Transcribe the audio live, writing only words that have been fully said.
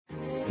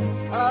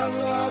I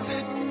love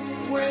it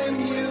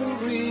when you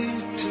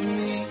read to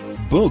me.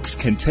 Books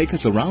can take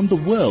us around the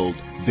world.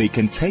 They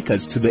can take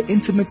us to the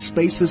intimate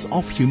spaces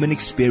of human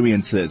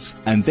experiences,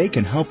 and they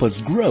can help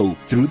us grow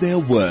through their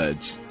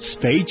words.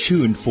 Stay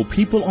tuned for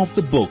People of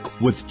the Book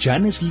with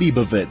Janice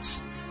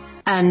Leibovitz.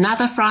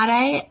 Another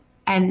Friday,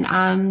 and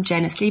I'm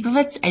Janice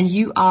Leibovitz, and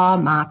you are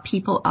my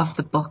People of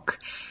the Book.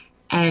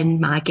 And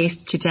my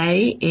guest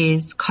today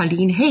is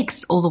Colleen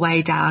Higgs, all the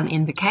way down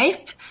in the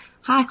Cape.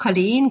 Hi,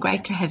 Colleen.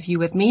 Great to have you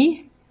with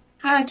me.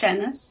 Hi,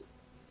 Janice.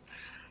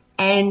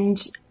 And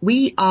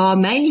we are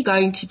mainly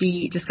going to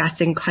be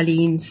discussing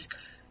Colleen's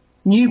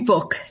new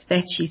book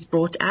that she's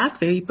brought out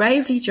very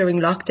bravely during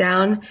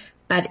lockdown,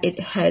 but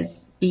it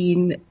has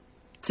been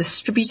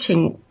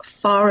distributing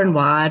far and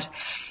wide.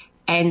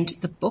 And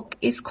the book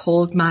is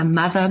called My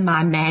Mother,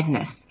 My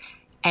Madness.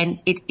 And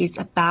it is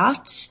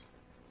about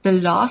the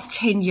last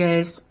 10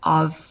 years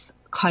of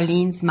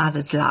Colleen's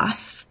mother's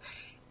life.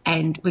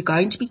 And we're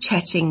going to be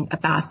chatting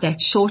about that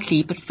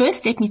shortly. But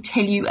first, let me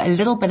tell you a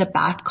little bit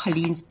about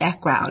Colleen's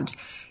background.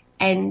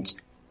 And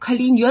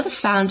Colleen, you're the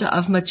founder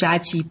of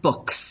Mojaji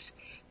Books.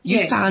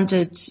 You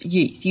founded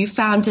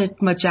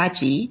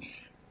Mojaji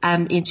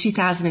in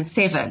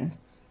 2007,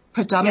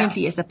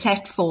 predominantly as a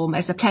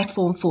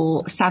platform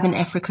for Southern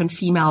African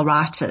female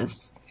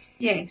writers.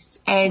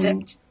 Yes.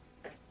 And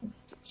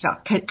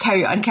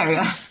carry on.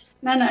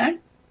 No.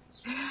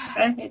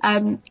 Okay.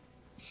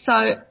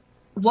 So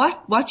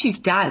what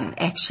you've done,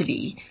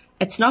 actually,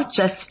 it's not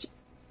just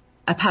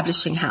a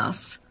publishing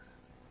house.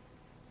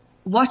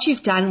 What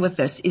you've done with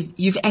this is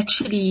you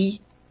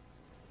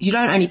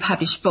don't only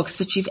publish books,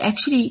 but you've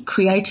actually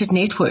created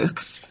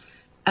networks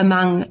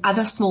among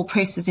other small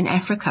presses in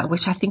Africa,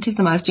 which I think is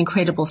the most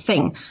incredible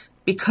thing,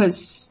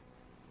 because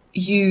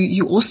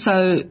you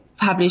also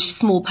publish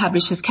small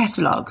publishers'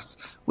 catalogs,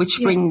 which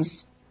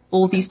brings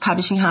all these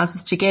publishing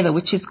houses together,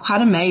 which is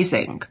quite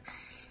amazing.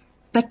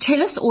 But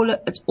tell us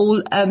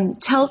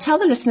tell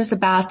the listeners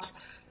about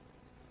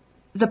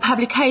the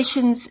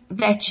publications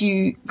that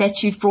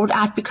you've brought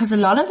out, because a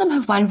lot of them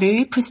have won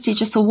very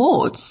prestigious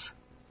awards.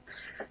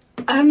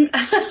 There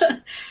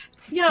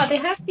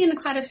have been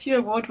quite a few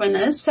award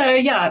winners. So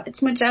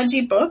it's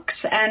Mojaji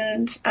Books,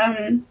 and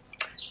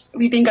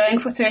we've been going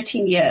for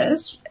 13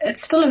 years.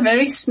 It's still a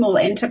very small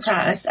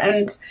enterprise,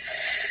 and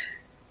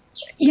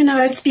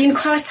it's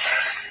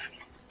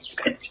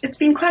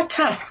been quite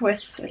tough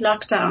with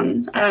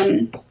lockdown,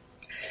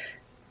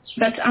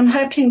 but I'm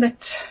hoping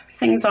that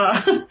things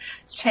are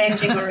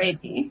changing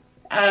already.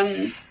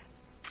 I've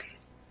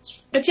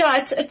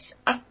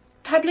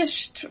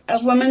published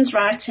women's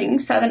writing,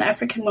 Southern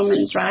African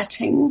women's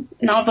writing,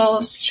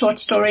 novels, short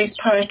stories,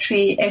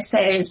 poetry,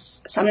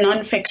 essays, some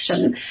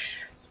non-fiction.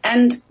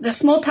 And the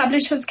small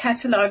publishers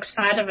catalogue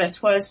side of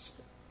it was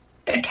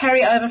a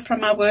carryover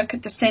from my work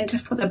at the Centre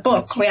for the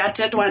Book, where I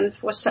did one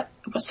for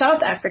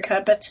South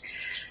Africa. But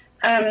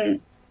I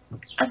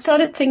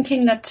started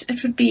thinking that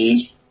it would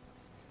be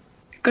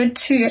good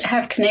to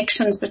have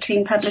connections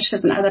between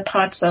publishers in other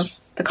parts of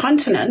the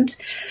continent.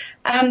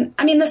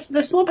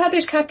 The small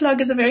published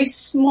catalogue is a very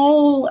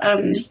small,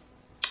 I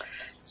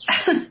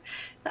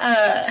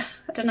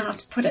don't know how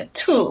to put it,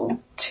 tool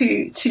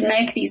to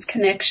make these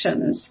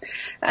connections.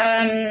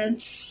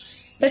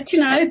 But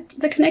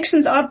the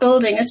connections are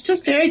building. It's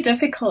just very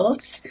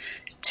difficult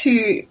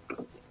to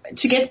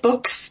get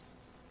books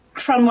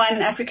from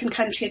one African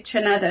country to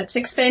another. It's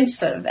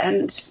expensive,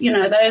 and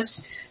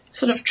those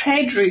sort of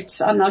trade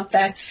routes are not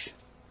that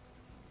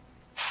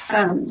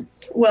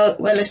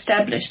well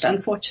established,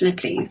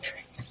 unfortunately.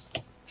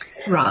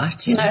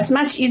 Right. It's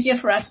much easier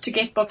for us to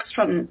get books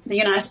from the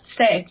United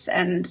States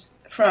and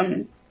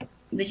from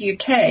the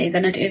UK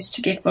than it is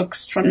to get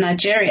books from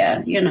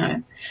Nigeria,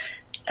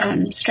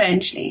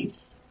 strangely.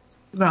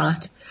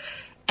 Right.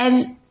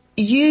 And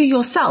you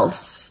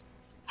yourself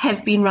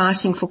have been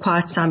writing for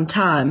quite some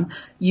time.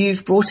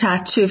 You've brought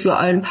out 2 of your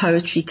own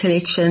poetry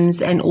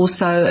collections and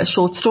also a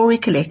short story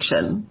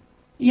collection.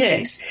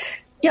 Yes.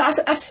 Yeah,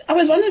 I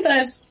was one of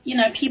those,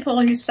 people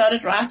who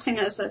started writing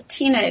as a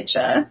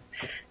teenager,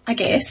 I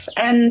guess.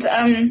 And,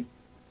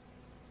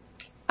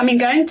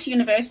 going to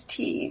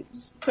university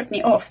put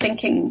me off,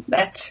 thinking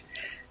that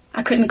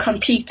I couldn't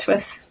compete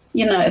with,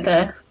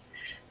 the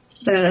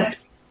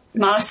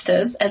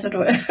masters, as it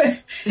were.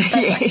 But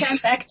yes. I came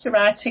back to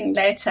writing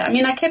later.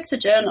 I kept a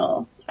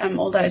journal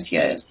all those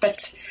years,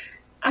 but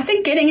I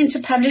think getting into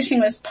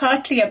publishing was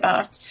partly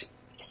about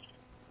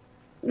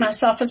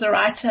myself as a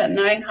writer, and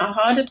knowing how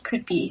hard it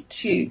could be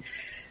to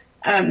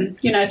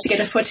get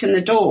a foot in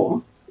the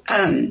door.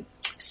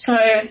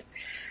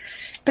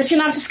 But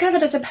I've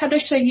discovered as a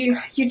publisher, you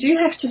do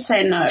have to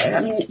say no.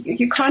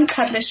 You can't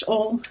publish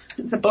all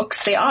the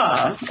books there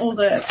are, all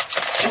the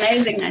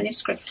amazing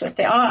manuscripts that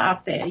there are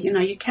out there.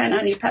 You can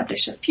only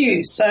publish a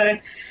few. So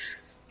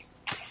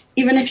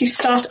even if you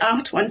start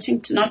out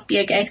wanting to not be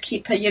a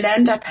gatekeeper, you'll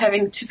end up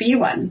having to be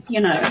one,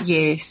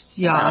 Yes,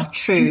 yeah,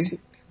 true.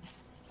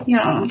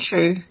 Yeah.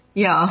 True,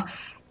 yeah.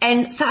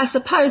 And so I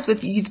suppose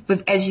with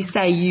as you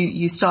say,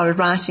 you started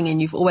writing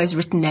and you've always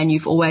written and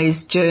you've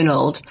always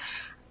journaled.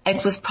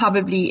 it was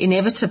probably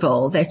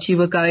inevitable that you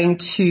were going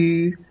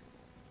to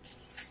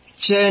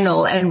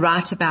journal and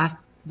write about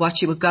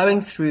what you were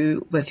going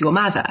through with your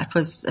mother. It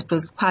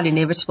was quite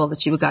inevitable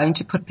that you were going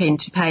to put pen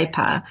to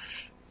paper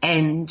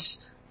and,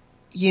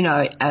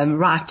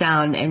 write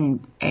down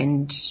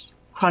and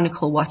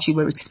chronicle what you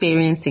were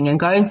experiencing and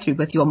going through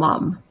with your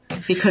mom,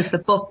 because the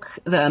book,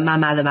 My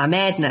Mother, My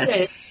Madness,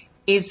 Yes.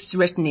 is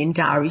written in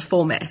diary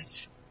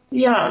format.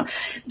 Yeah,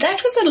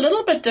 that was a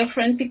little bit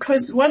different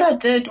because what I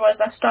did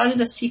was I started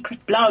a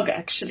secret blog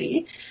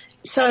actually.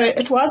 So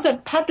it was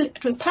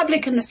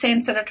public in the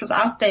sense that it was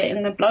out there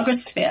in the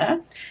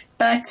blogosphere,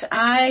 but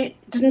I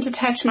didn't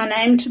attach my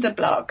name to the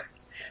blog.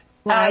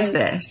 Why is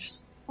that?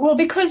 Well,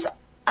 because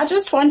I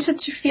just wanted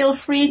to feel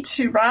free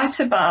to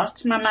write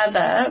about my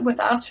mother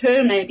without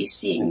her maybe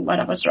seeing what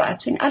I was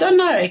writing. I don't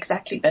know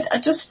exactly, but I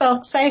just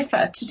felt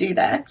safer to do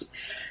that.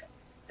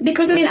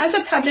 Because, as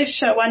a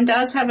publisher, one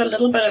does have a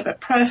little bit of a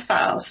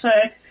profile. So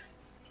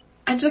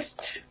I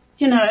just,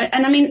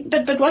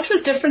 but what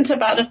was different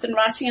about it than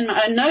writing in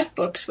my own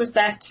notebooks was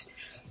that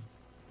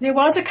there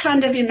was a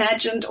kind of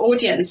imagined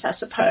audience, I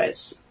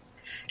suppose.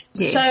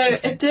 Yes.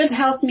 So it did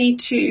help me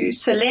to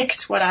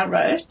select what I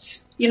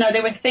wrote.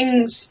 There were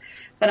things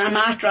that I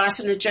might write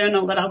in a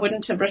journal that I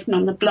wouldn't have written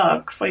on the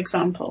blog, for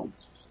example.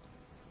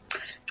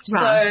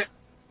 Right. So,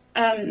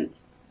 and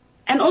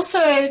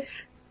also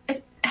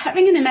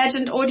having an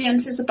imagined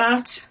audience is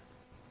about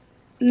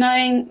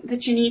knowing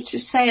that you need to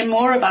say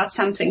more about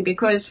something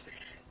because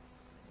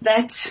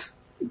that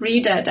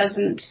reader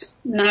doesn't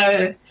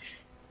know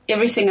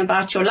everything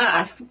about your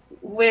life.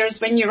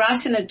 Whereas when you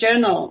write in a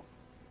journal,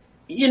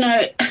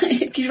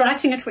 if you're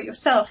writing it for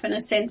yourself, in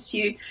a sense,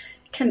 you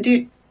can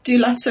do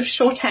lots of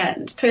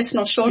shorthand,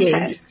 personal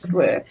shorthand, as it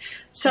were.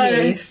 So,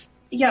 yes.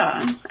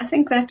 Yeah, I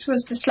think that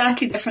was the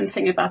slightly different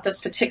thing about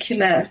this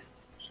particular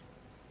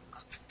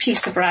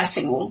piece of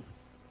writing or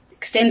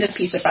extended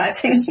piece of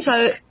writing.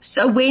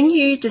 So when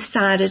you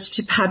decided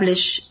to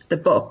publish the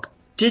book,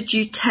 did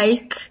you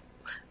take,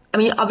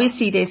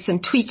 obviously there's some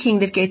tweaking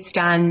that gets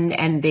done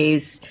and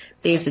there's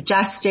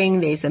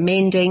adjusting, there's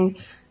amending,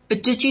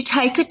 but did you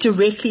take it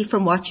directly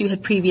from what you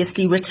had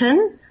previously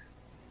written?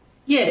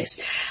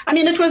 Yes.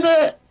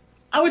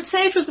 I would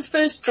say it was a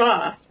first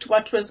draft,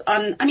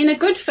 a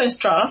good first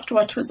draft,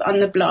 what was on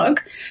the blog.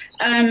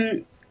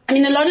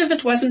 A lot of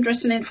it wasn't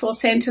written in full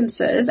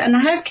sentences, and I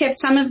have kept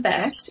some of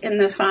that in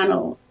the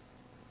final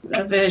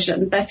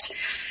version. But,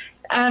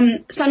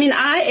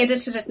 I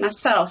edited it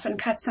myself and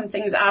cut some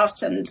things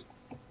out and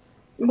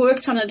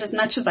worked on it as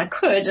much as I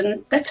could,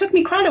 and that took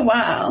me quite a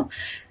while.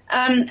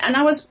 And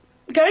I was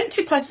going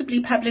to possibly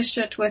publish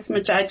it with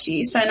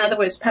Majaji, so in other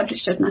words,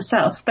 publish it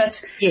myself.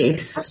 But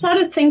yes. I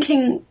started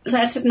thinking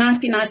that it might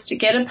be nice to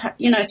get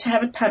to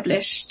have it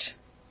published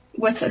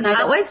with another.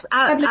 I always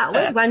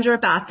wonder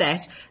about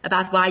that,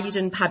 about why you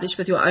didn't publish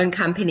with your own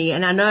company.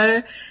 And I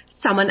know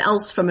someone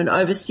else from an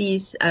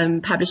overseas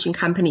publishing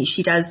company,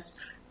 she does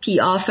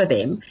PR for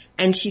them,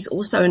 and she's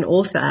also an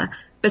author,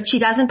 but she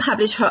doesn't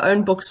publish her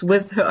own books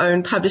with her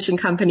own publishing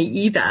company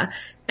either.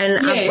 And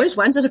yes. I've always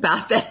wondered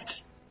about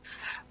that.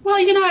 Well,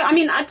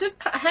 I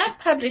have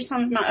published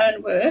some of my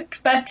own work,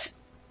 but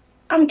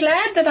I'm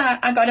glad that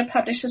I got a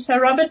publisher. So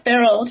Robert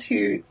Berold,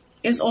 who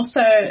is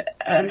also,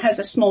 has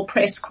a small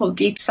press called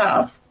Deep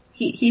South.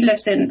 He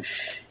lives in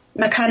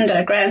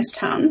Makanda,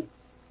 Grahamstown.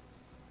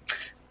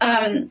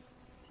 And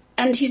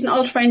he's an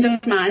old friend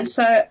of mine.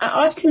 So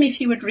I asked him if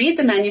he would read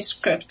the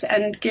manuscript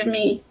and give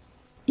me,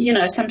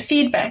 some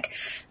feedback.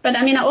 But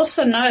I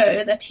also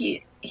know that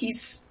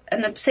he's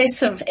an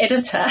obsessive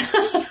editor.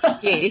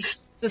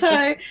 Yes.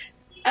 So,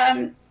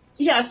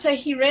 so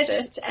he read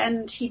it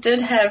and he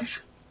did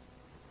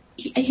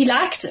he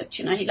liked it,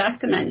 he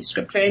liked the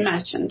manuscript very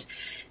much,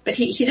 but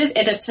he did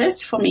edit it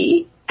for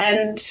me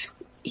and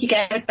he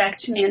gave it back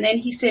to me, and then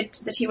he said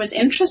that he was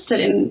interested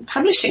in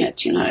publishing it,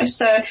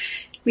 so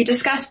we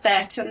discussed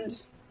that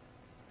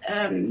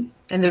and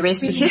the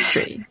rest is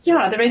history.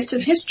 Yeah, the rest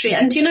is history.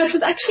 And it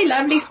was actually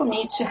lovely for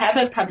me to have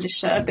a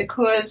publisher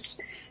because,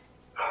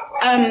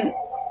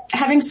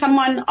 having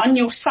someone on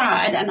your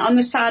side and on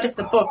the side of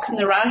the book and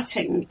the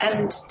writing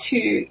and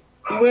to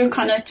work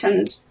on it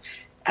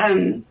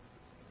and,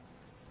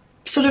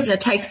 sort of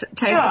takes a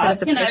bit of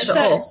the pressure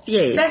off.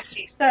 Yes.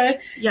 Exactly.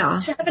 So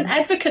to have an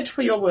advocate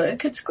for your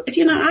work, it's,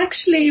 I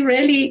actually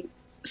really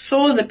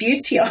saw the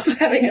beauty of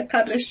having a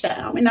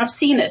publisher. I've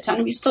seen it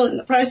and we're still in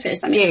the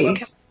process.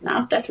 Yes.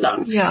 Not that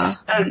long. Yeah.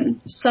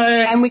 And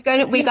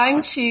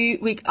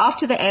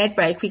after the ad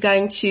break, we're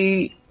going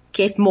to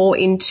get more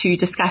into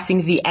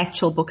discussing the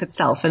actual book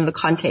itself and the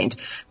content.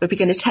 But we're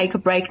going to take a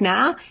break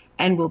now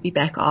and we'll be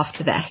back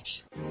after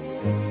that.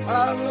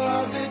 I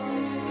love it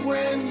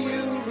when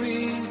you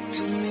read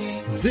to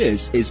me.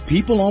 This is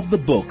People of the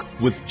Book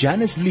with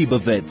Janice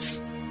Liebowitz.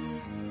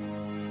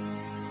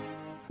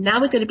 Now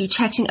we're going to be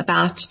chatting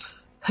about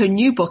her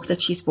new book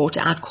that she's brought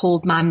out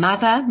called My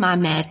Mother, My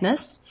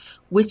Madness,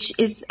 which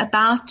is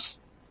about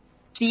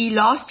the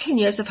last 10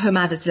 years of her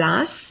mother's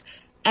life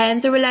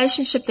and the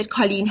relationship that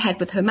Colleen had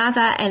with her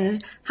mother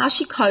and how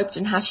she coped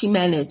and how she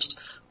managed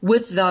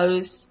with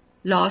those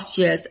last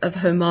years of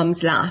her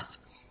mom's life.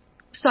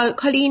 So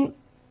Colleen,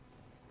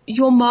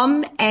 your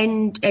mom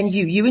and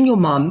you and your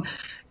mom,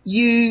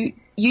 you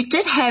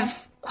did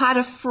have quite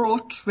a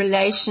fraught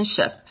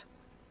relationship,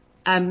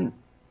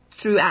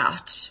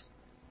 throughout.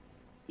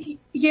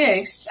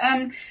 Yes.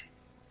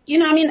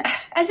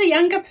 As a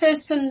younger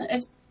person,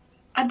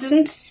 I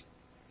didn't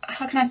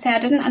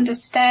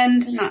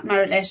understand my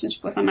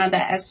relationship with my mother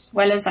as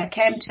well as I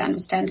came to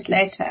understand it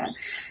later.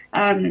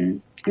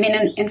 In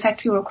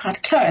fact, we were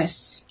quite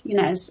close,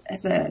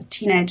 as a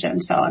teenager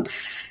and so on.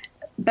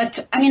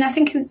 But, I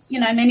think, in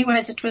many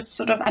ways it was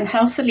sort of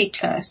unhealthily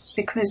close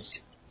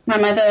because my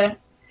mother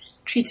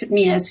treated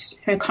me as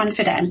her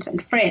confidant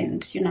and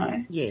friend,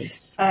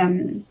 Yes.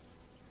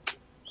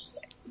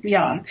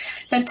 Yeah.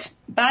 But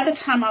by the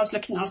time I was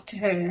looking after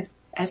her,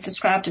 as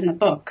described in the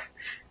book,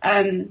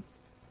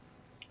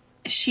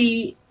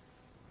 she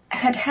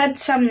had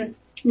some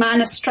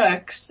minor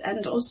strokes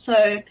and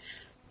also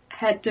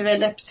had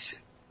developed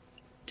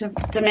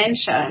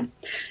dementia.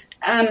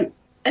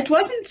 It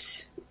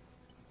wasn't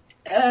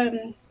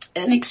an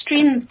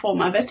extreme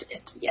form of it,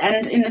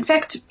 and in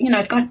fact,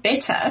 it got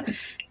better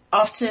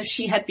after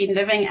she had been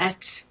living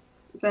at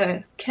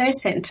the care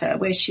center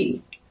where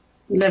she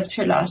lived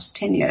her last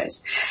 10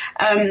 years.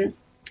 And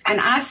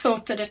I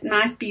thought that it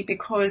might be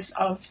because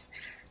of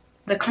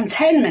the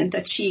containment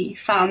that she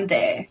found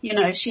there.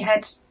 She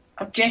had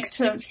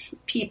objective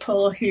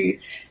people who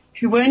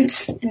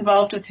weren't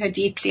involved with her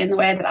deeply in the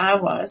way that I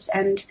was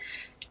and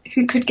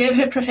who could give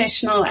her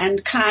professional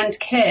and kind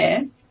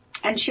care.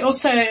 And she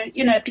also,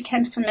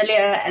 became familiar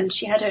and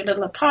she had her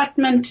little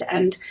apartment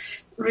and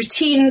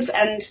routines,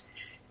 and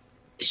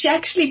she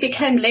actually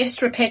became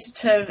less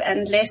repetitive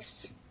and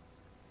less,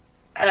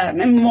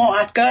 and more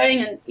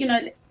outgoing,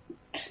 and,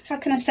 how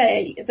can I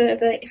say,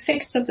 the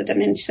effects of the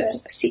dementia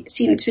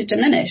seem to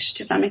diminish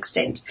to some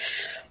extent,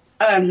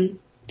 to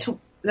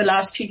the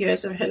last few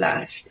years of her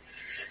life.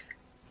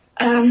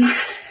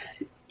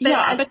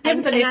 But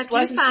nevertheless, it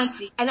wasn't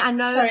easy. And I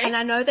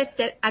know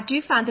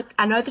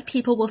that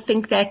people will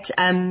think that,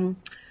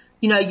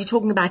 you're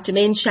talking about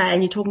dementia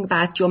and you're talking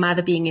about your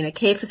mother being in a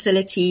care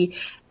facility,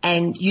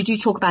 and you do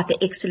talk about the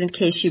excellent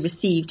care she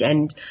received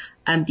and,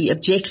 the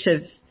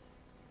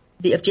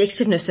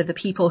objectiveness of the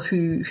people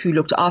who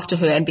looked after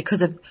her, and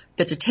because of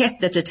the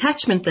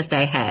detachment that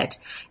they had,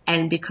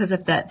 and because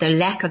of the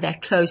lack of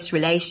that close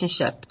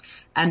relationship,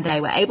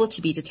 they were able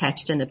to be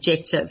detached and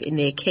objective in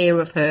their care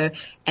of her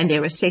and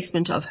their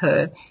assessment of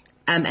her.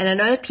 And I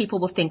know that people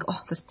will think,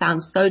 oh, this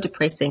sounds so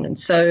depressing, and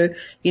so,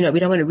 we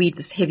don't want to read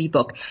this heavy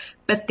book.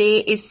 But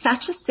there is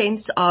such a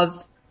sense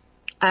of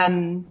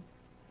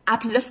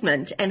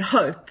upliftment and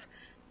hope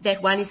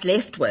that one is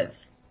left with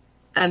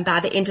by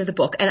the end of the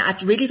book. And I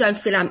really don't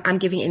feel I'm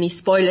giving any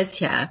spoilers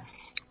here.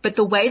 But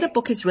the way the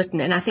book is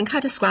written, and I think I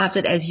described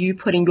it as you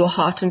putting your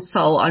heart and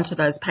soul onto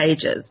those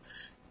pages,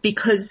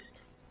 because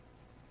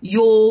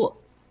your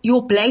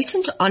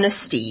blatant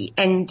honesty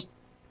and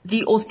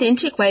the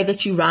authentic way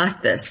that you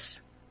write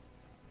this,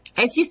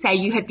 as you say,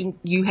 you had been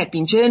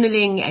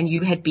journaling and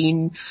you had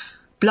been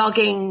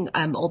blogging,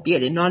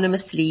 albeit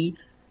anonymously,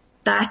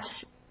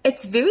 but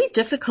it's very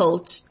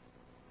difficult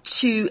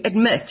to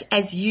admit,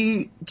 as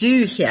you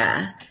do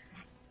here,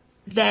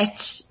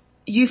 that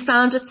you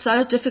found it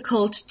so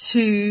difficult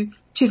to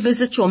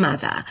visit your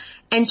mother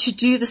and to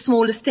do the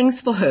smallest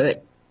things for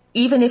her,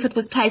 even if it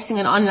was placing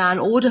an online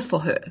order for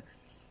her.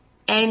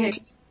 And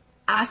Yes.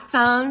 I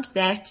found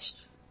that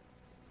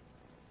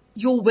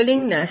your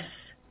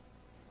willingness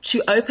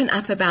to open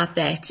up about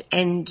that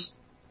and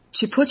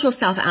to put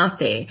yourself out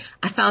there,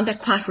 I found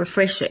that quite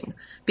refreshing,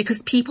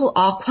 because people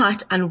are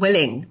quite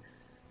unwilling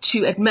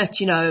to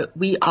admit,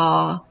 we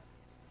are,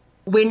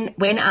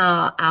 when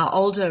our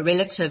older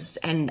relatives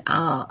and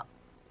our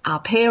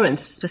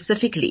parents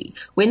specifically,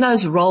 when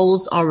those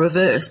roles are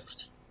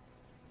reversed,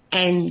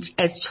 and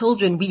as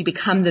children we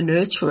become the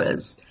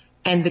nurturers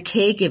and the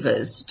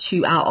caregivers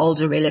to our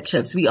older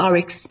relatives, we are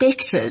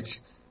expected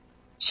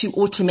to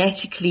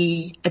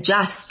automatically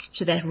adjust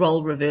to that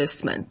role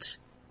reversement.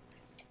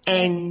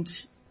 And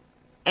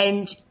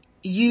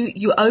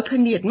you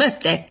openly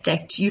admit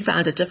that you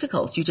found it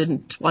difficult. You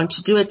didn't want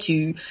to do it.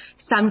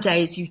 Some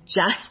days you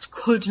just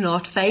could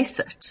not face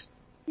it.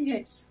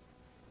 Yes.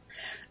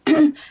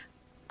 I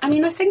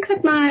think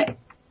that my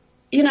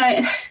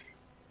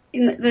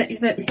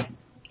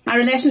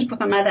relationship with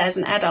my mother as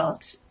an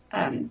adult,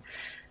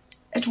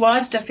 it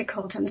was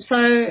difficult. And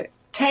so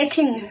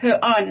taking her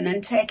on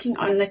and taking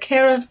on the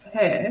care of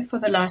her for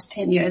the last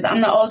 10 years,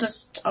 I'm the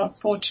oldest of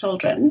 4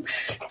 children,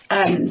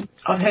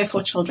 of her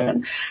 4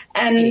 children.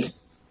 And,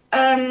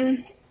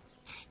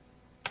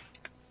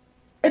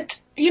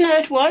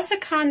 it was a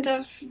kind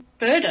of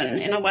burden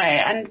in a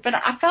way, but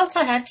I felt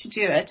I had to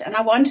do it and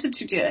I wanted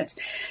to do it.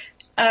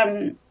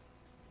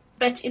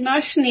 But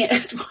emotionally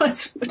it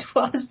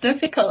was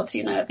difficult,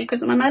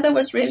 because my mother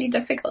was really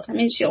difficult.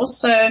 She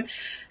also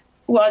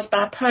was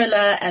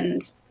bipolar,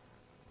 and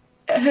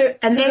the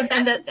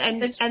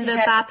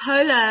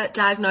bipolar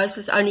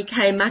diagnosis only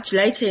came much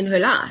later in her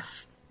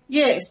life.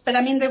 Yes, but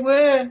I mean,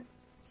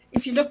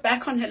 if you look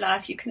back on her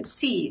life, you can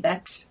see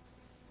that,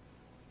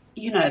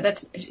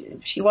 that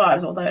she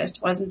was, although it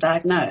wasn't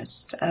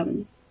diagnosed.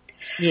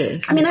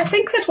 Yes. I mean, I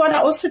think that what I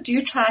also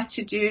do try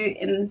to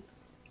do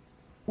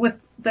with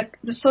the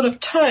sort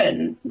of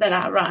tone that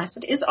I write,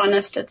 it is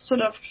honest, it's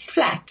sort of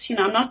flat,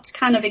 I'm not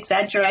kind of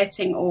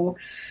exaggerating or,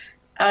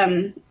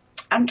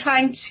 I'm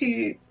trying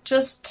to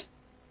just,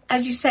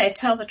 as you say,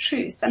 tell the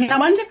truth. I mean, I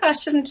wonder if I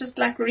shouldn't just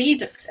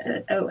read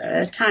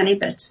a tiny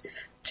bit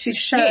to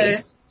show.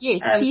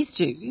 Yes, please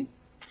do.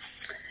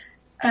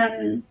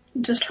 I'm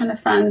just trying to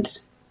find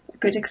a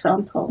good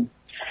example.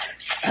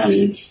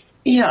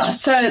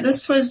 So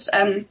this was,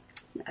 I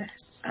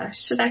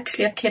should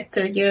actually have kept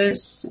the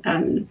years.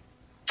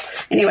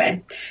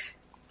 Anyway,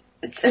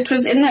 it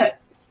was in the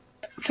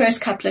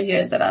first couple of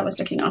years that I was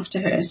looking after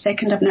her.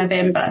 2nd of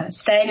November,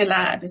 staying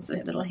alive is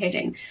the little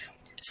heading.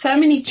 So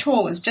many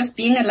chores. Just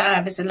being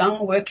alive is a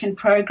long work in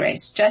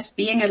progress. Just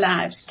being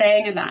alive,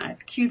 staying alive.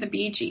 Cue the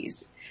Bee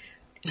Gees.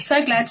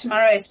 So glad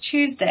tomorrow is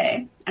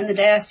Tuesday and the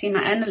day I see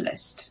my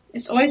analyst.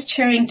 It's always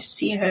cheering to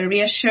see her,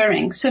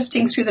 reassuring,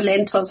 sifting through the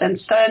lentils and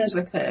stones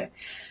with her,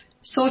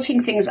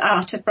 sorting things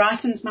out. It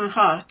brightens my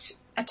heart.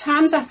 At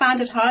times I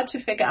find it hard to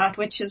figure out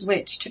which is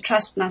which, to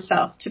trust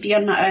myself, to be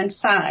on my own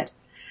side.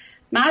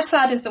 My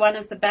side is the one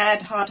of the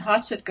bad,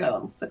 hard-hearted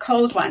girl, the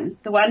cold one,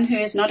 the one who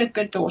is not a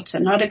good daughter,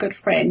 not a good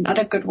friend, not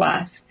a good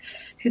wife,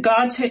 who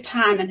guards her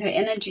time and her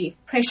energy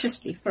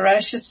preciously,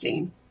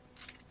 ferociously.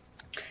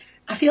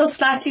 I feel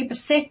slightly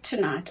beset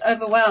tonight,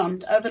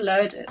 overwhelmed,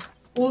 overloaded.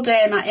 All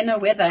day my inner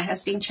weather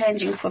has been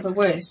changing for the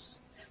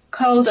worse.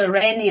 Colder,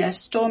 rainier,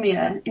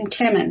 stormier,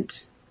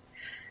 inclement.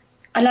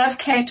 I love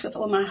Kate with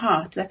all my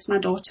heart, that's my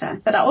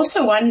daughter, but I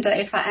also wonder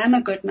if I am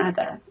a good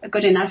mother, a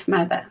good enough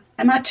mother.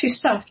 Am I too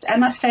soft?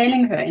 Am I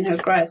failing her in her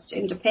growth to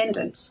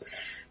independence?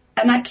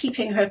 Am I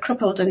keeping her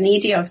crippled and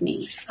needy of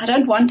me? I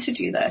don't want to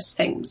do those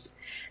things,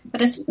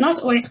 but it's not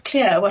always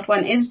clear what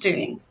one is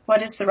doing,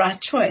 what is the right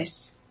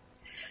choice.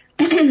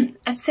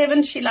 At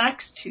 7 she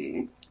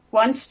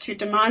wants to,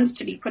 demands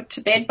to be put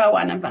to bed by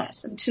one of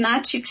us, and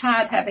tonight she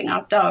tried having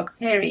our dog,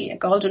 Perry, a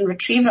golden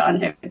retriever,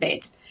 on her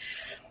bed.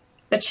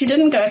 But she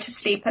didn't go to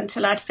sleep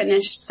until I'd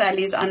finished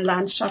Sally's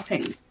online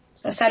shopping.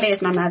 So Sally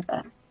is my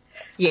mother.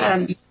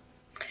 Yes.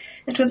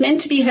 It was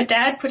meant to be her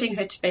dad putting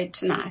her to bed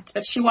tonight,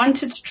 but she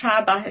wanted to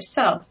try by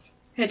herself.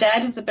 Her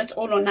dad is a bit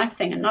all or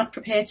nothing and not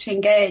prepared to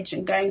engage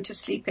in going to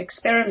sleep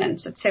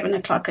experiments at 7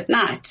 o'clock at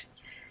night.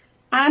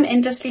 I'm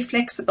endlessly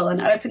flexible and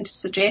open to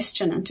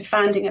suggestion and to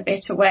finding a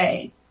better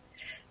way.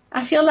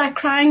 I feel like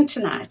crying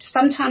tonight.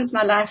 Sometimes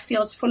my life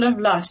feels full of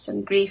loss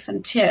and grief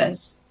and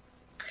tears.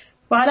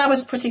 While I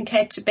was putting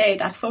Kate to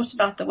bed, I thought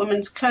about the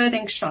women's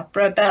clothing shop,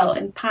 Robel,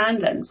 in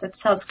Pinelands, that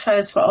sells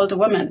clothes for older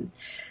women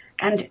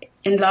and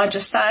in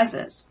larger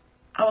sizes.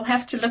 I will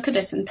have to look at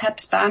it and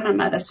perhaps buy my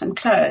mother some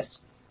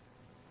clothes.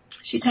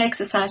 She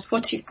takes a size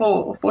 44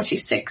 or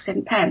 46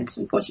 in pants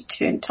and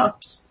 42 in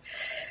tops.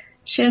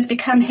 She has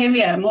become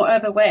heavier, more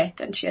overweight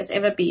than she has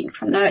ever been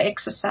from no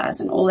exercise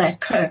and all that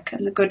coke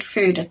and the good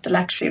food at the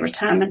luxury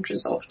retirement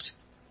resort.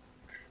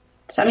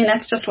 So, I mean,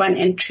 that's just one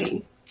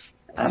entry.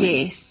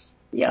 Yes.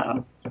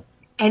 Yeah.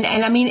 And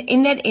I mean,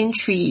 in that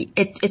entry,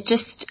 it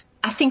just,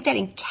 I think that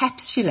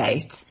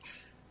encapsulates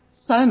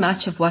so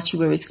much of what you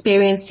were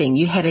experiencing.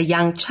 You had a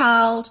young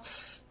child.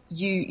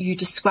 You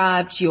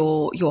described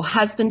your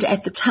husband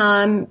at the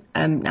time,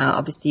 now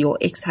obviously your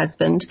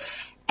ex-husband,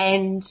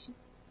 and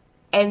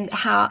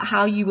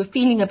how you were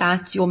feeling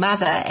about your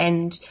mother,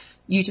 and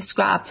you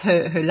described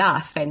her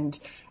life and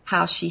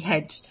how she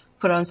had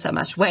put on so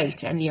much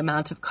weight and the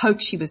amount of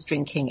coke she was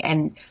drinking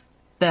and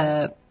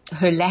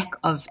her lack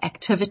of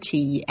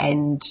activity,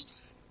 and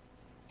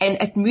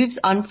it moves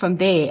on from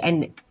there.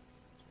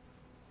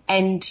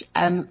 And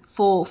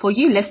for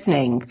you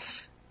listening,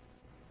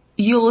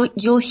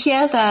 you'll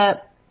hear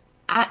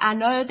I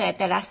know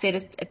that I said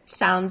it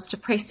sounds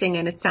depressing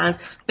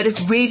but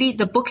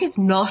the book is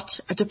not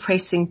a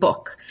depressing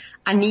book.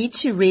 I need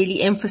to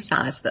really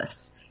emphasize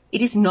this.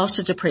 It is not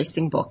a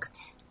depressing book.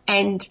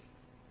 And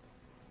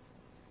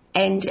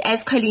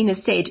as Colleen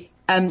has said,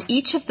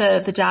 each of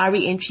the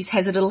diary entries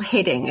has a little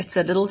heading. It's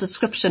a little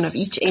description of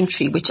each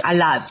entry, which I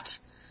loved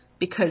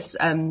because,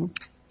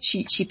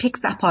 she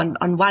picks up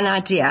on one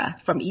idea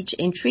from each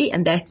entry,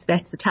 and that's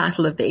the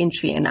title of the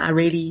entry. And I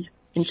really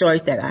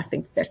enjoyed that. I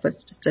think that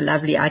was just a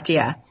lovely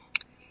idea.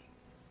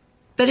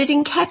 But it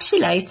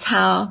encapsulates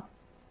how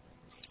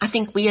I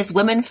think we as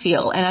women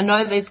feel. And I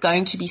know there's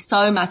going to be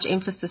so much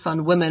emphasis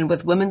on women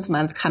with Women's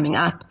Month coming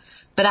up,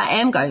 but I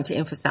am going to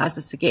emphasize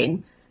this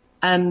again.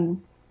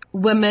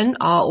 Women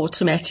are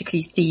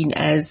automatically seen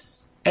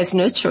as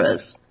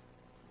nurturers.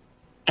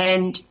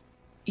 And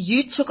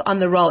you took on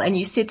the role, and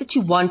you said that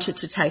you wanted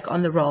to take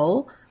on the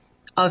role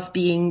of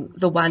being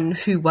the one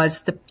who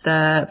was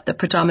the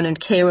predominant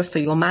carer for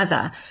your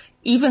mother,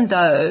 even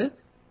though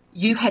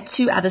you had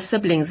 2 other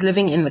siblings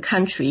living in the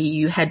country.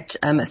 You had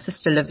a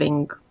sister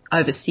living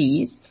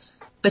overseas,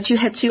 but you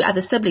had 2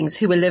 other siblings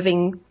who were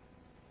living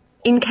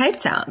in Cape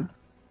Town,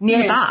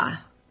 nearby.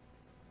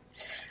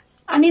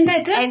 I mean,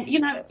 they did, and, you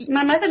know,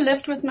 my mother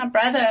lived with my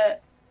brother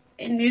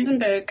in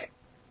Muizenberg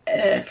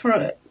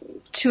for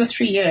 2 or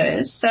 3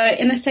 years. So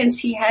in a sense,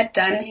 he had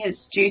done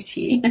his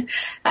duty.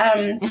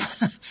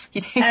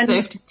 He'd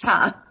served his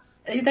time.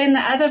 Then the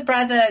other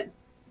brother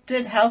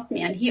did help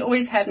me, and he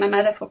always had my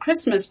mother for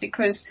Christmas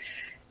because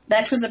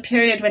that was a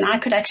period when I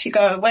could actually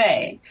go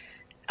away.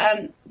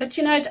 But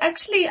you know, it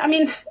actually, I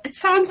mean, it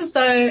sounds as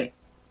though,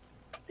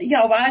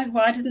 yeah,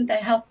 why didn't they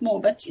help more?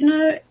 But you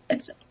know,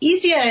 it's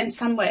easier in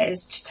some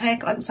ways to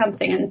take on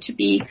something and to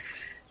be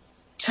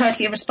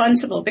totally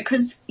responsible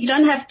because you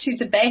don't have to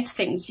debate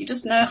things. You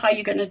just know how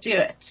you're going to do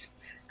it.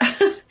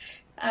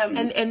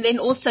 And then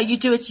also you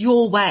do it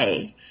your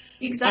way.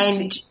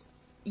 Exactly. And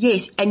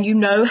yes, and you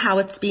know how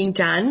it's being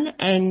done,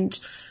 and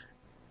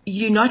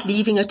you're not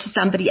leaving it to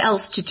somebody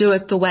else to do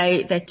it the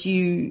way that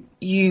you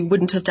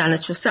wouldn't have done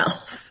it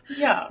yourself.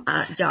 Yeah.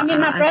 Yeah, I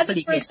mean, my brother,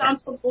 for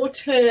example, bought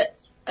her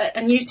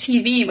a new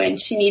TV when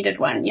she needed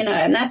one, you know,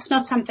 and that's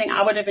not something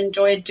I would have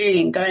enjoyed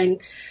doing, going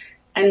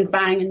and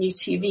buying a new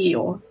TV.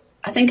 Or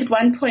I think at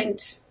one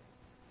point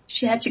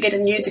she had to get a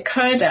new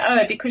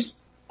decoder.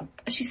 Because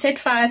she set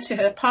fire to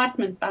her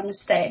apartment by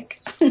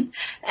mistake. And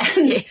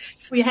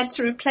yes, we had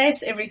to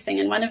replace everything.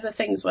 And one of the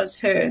things was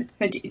her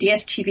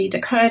DSTV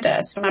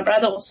decoder. So my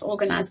brother also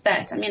organized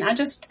that. I mean,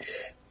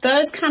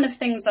 those kind of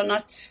things are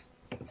not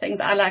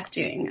things I like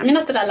doing. I mean,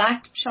 not that I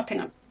like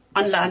shopping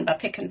online by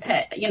Pick and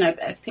Pay, you know,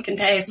 Pick and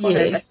Pay for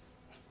her.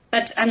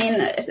 But I mean,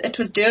 it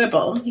was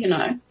doable, you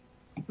know.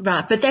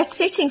 Right. But that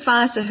setting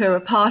fire to her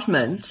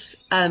apartment,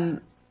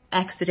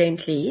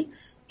 accidentally,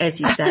 as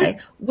you say,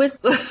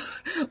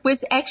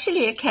 was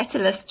actually a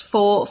catalyst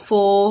for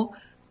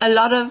a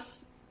lot of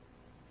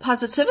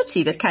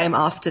positivity that came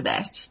after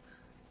that.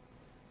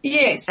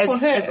 Yes, for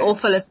her. As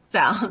awful as it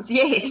sounds,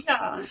 yes.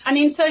 Yeah. I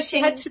mean, so she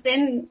had to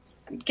then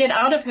get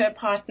out of her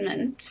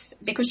apartment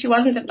because she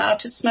wasn't allowed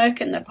to smoke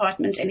in the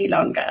apartment any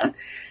longer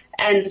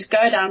and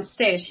go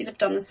downstairs. She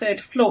lived on the 3rd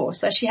floor,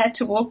 so she had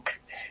to walk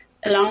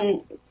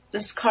along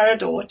this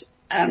corridor.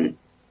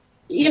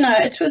 You know,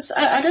 it was,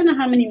 I don't know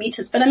how many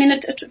meters, but I mean,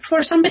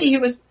 for somebody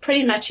who was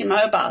pretty much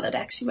immobile, it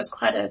actually was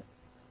quite a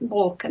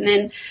walk. And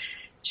then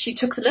she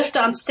took the lift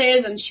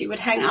downstairs and she would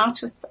hang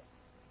out with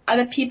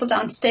other people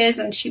downstairs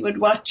and she would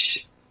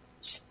watch,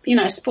 you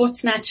know,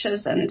 sports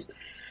matches, and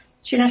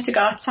she'd have to go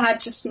outside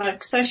to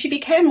smoke. So she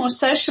became more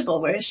sociable,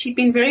 whereas she'd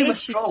been very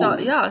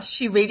withdrawn.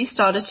 She really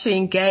started to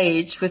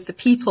engage with the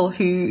people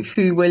who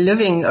were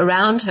living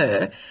around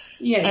her.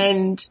 Yes.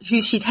 And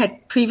who she'd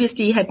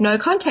previously had no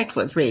contact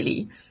with,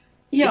 really.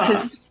 Yeah.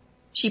 Because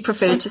she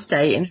preferred to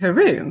stay in her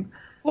room.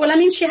 Well, I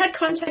mean, she had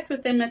contact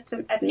with them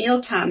at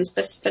meal times,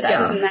 but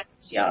other than that,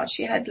 yeah,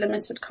 she had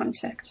limited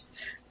contact.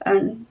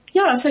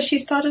 So she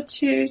started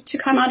to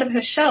come out of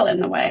her shell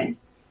in a way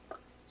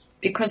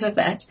because of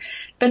that.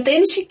 But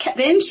then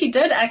she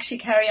did actually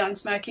carry on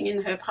smoking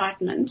in her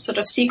apartment, sort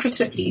of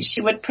secretively.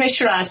 She would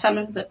pressurize some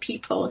of the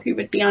people who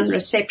would be on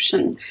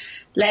reception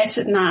late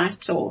at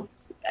night or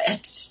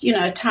at, you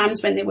know,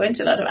 times when there weren't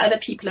a lot of other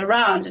people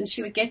around, and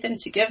she would get them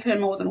to give her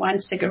more than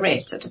one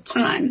cigarette at a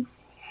time.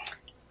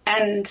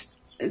 And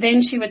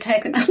then she would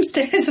take them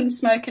upstairs and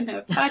smoke in her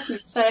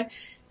apartment. So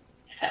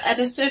at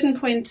a certain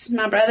point,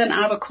 my brother and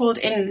I were called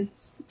in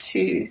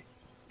to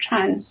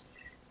try and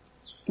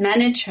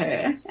manage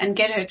her and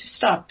get her to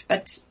stop,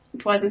 but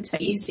it wasn't so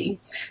easy.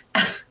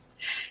 So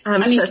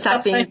it's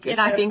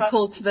like being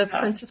called to the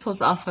principal's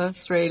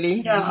office,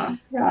 really. Yeah.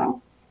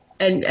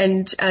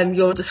 And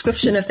your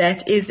description of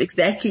that is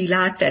exactly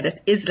like that.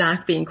 It is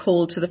like being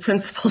called to the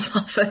principal's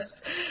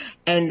office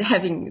and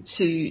having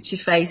to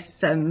face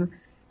some,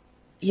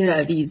 you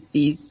know,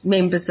 these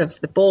members of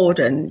the board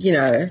and, you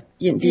know,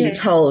 being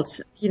told,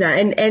 you know,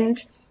 and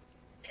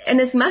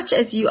as much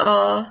as you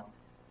are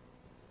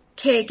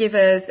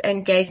caregivers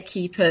and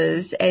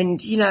gatekeepers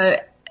and, you know,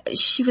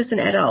 she was an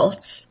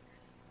adult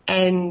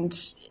and,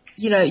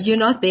 you know, you're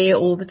not there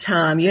all the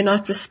time. You're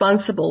not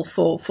responsible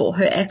for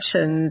her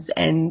actions,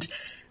 and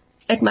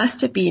it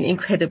must have been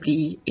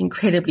incredibly,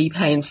 incredibly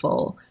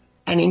painful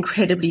and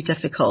incredibly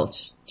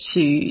difficult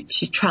to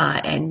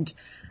try and,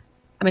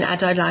 I mean, I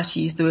don't like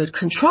to use the word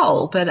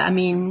control, but I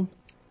mean,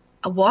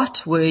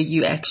 what were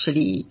you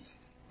actually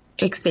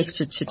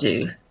expected to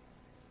do?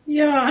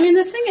 Yeah, I mean,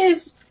 the thing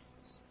is,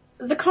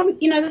 the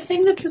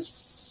thing that was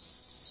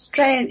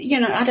strange, you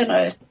know, I don't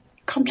know,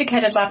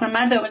 complicated about my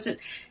mother was that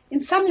in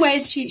some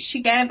ways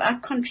she gave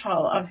up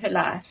control of her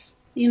life,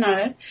 you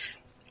know.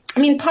 I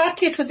mean,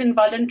 partly it was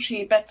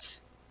involuntary, but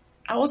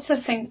I also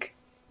think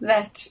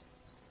that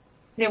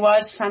there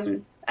was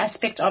some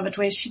aspect of it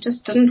where she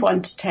just didn't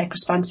want to take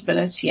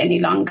responsibility any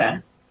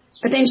longer.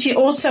 But then she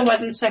also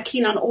wasn't so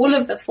keen on all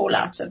of the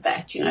fallout of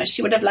that, you know.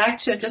 She would have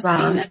liked to have just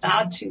been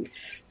allowed to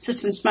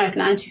sit and smoke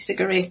 90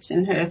 cigarettes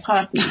in her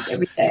apartment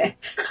every day.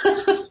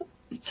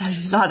 It's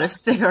a lot of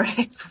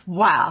cigarettes.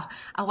 Wow.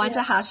 I wonder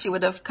how she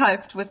would have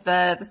coped with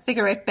the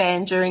cigarette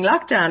ban during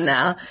lockdown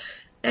now.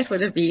 That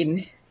would have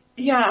been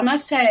I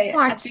must say,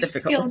 quite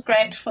difficult. I feel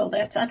grateful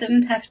that I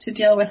didn't have to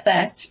deal with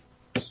that.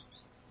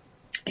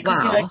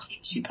 because, Wow.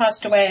 she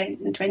passed away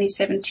in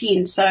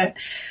 2017. So,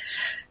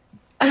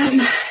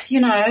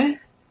 it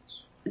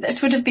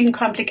would have been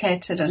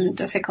complicated and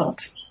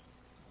difficult.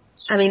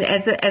 I mean,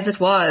 as it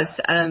was,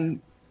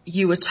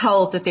 you were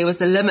told that there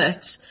was a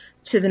limit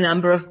to the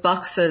number of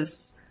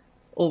boxes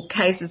or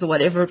cases or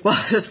whatever it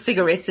was of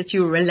cigarettes that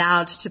you were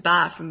allowed to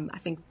buy from, I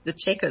think, the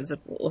Checkers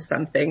or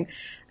something.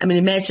 I mean,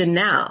 imagine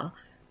now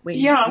when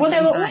you they were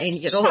don't all buy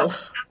any at all.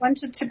 I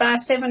wanted to buy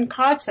 7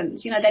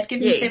 cartons. They'd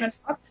give me 7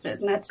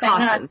 boxes, and I'd say,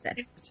 Cartons. no,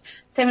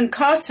 7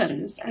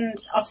 cartons and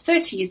of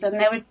 30s, and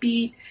they would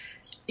be,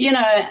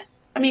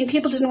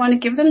 people didn't want to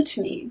give them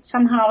to me.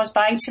 Somehow I was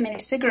buying too many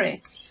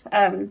cigarettes.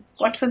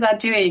 What was I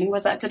doing?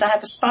 Did I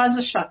have a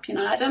spaza shop?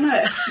 I don't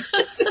know.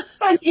 It's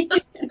funny.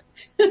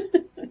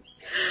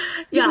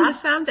 Yeah, I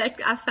found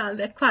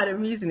that quite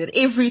amusing, that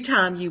every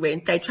time you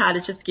went, they tried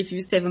to just give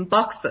you 7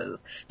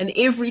 boxes. And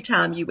every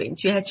time you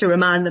went, you had to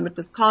remind them it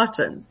was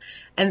cartons.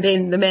 And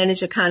then the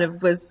manager kind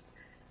of was,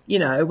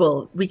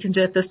 well, we can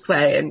do it this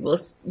way, and we'll,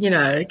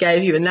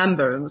 gave you a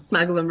number and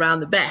smuggle them around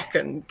the back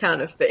and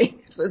kind of thing.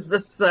 It was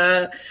this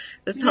whole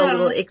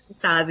little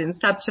exercise in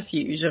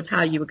subterfuge of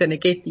how you were going to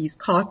get these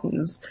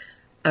cartons.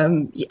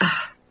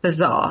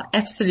 Bizarre,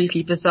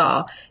 absolutely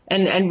bizarre.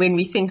 And when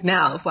we think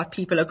now of what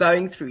people are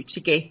going through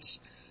to get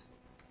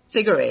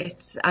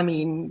cigarettes, I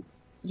mean,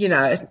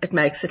 it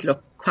makes it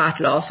look quite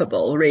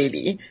laughable,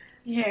 really.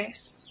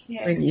 Yes.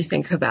 When you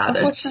think about it.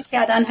 Unfortunately,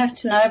 I don't have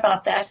to know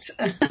about that.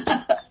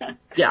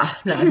 Yeah,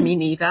 no, me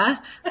neither.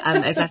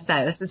 As I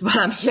say, this is what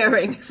I'm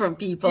hearing from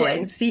people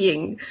and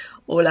seeing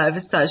all over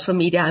social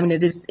media. I mean,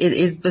 it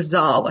is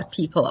bizarre what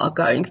people are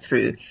going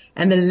through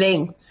and the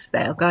lengths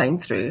they are going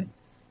through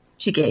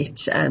to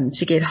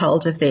get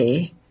hold of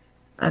their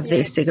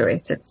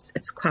cigarettes.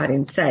 It's quite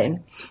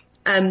insane.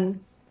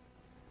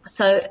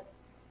 So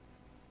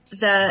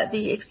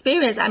the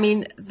experience, I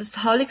mean, this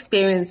whole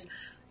experience,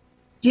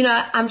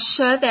 I'm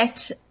sure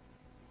that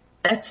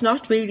it's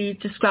not really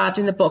described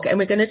in the book, and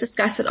we're going to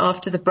discuss it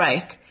after the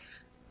break.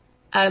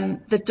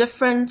 The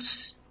different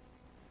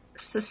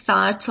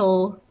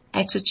societal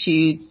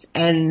attitudes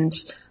and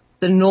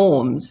the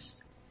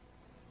norms,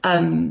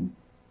 and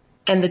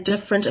the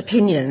different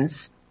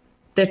opinions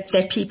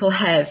that people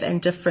have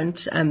and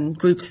different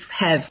groups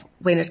have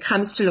when it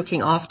comes to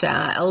looking after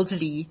our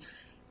elderly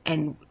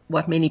and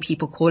what many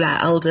people call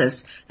our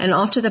elders. And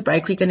after the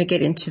break, we're going to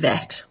get into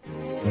that.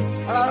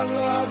 I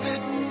love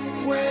it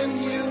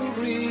when you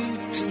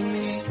read to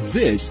me.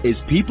 This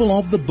is People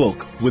of the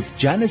Book with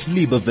Janice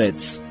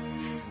Leibovitz.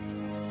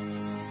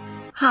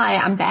 Hi,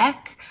 I'm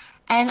back,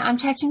 and I'm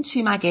chatting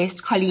to my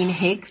guest, Colleen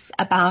Higgs,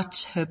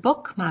 about her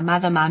book, My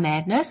Mother, My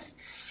Madness,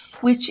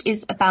 which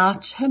is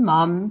about her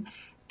mom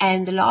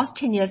and the last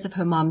 10 years of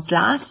her mom's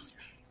life,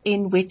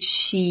 in which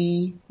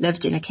she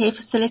lived in a care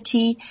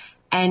facility.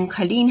 And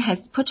Colleen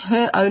has put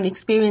her own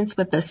experience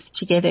with this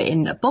together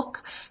in a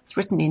book. It's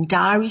written in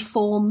diary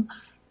form,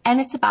 and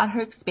it's about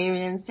her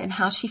experience and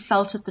how she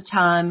felt at the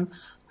time,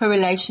 her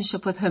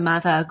relationship with her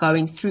mother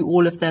going through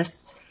all of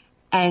this.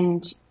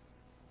 And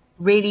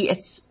really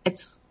it's,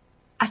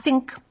 I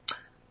think,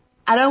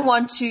 I don't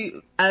want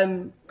to,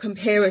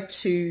 compare it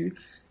to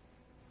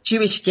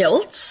Jewish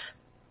guilt,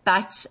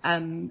 but,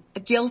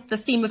 guilt, the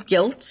theme of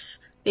guilt,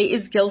 there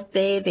is guilt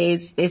there.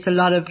 There's a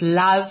lot of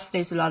love.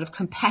 There's a lot of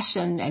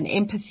compassion and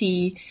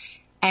empathy.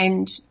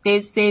 And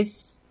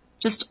there's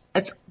just,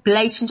 it's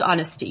blatant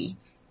honesty.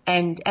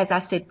 And as I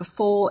said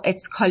before,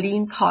 it's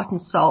Colleen's heart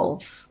and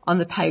soul on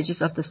the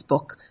pages of this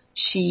book.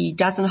 She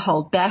doesn't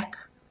hold back.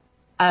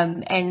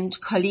 And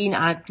Colleen,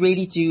 I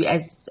really do,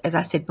 as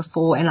I said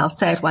before, and I'll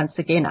say it once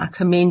again, I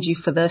commend you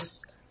for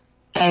this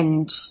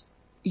and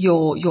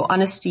your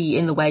honesty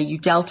in the way you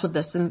dealt with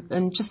this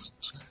and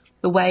just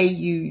the way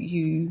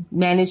you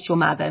managed your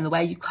mother and the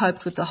way you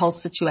coped with the whole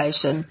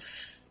situation.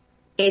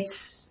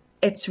 It's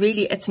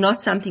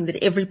not something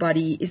that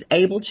everybody is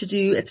able to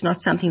do. It's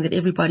not something that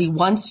everybody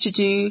wants to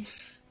do.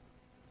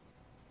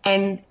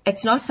 And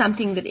it's not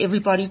something that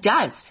everybody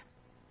does.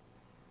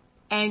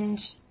 And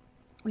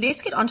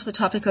let's get onto the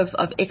topic of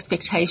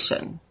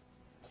expectation.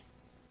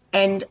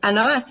 And I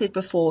know I said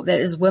before that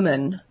as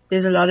women,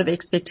 there's a lot of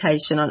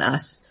expectation on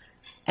us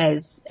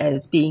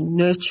as being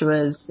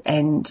nurturers,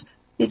 and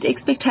there's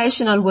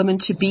expectation on women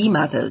to be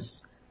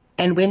mothers.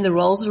 And when the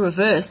roles are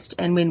reversed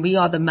and when we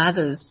are the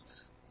mothers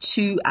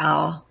to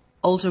our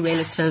older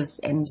relatives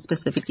and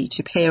specifically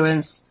to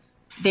parents,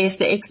 there's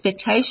the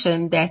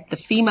expectation that the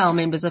female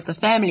members of the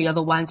family are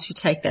the ones who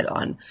take that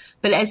on.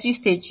 But as you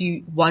said,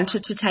 you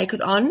wanted to take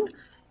it on.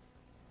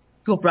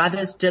 Your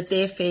brothers did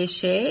their fair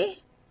share.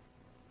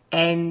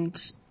 And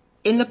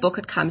in the book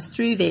it comes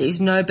through, there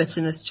is no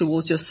bitterness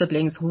towards your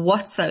siblings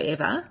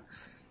whatsoever.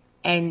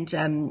 And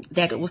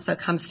that also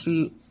comes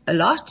through a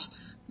lot.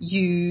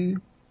 You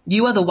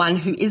are the one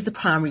who is the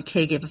primary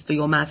caregiver for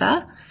your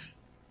mother.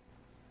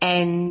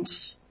 And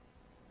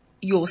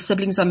your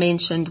siblings are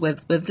mentioned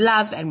with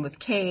love and with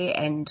care,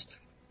 and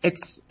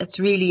it's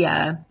really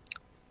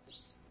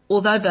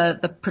although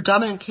the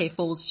predominant care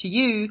falls to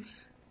you,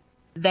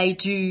 they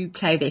do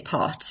play their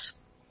part.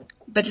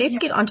 But let's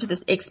get onto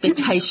this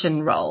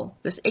expectation role,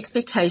 this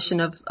expectation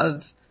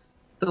of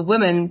the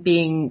women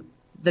being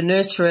the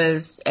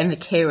nurturers and the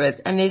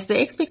carers. And there's the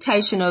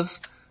expectation of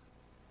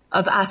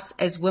us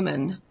as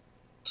women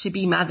to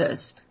be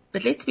mothers.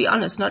 But let's be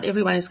honest, not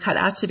everyone is cut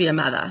out to be a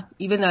mother,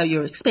 even though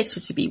you're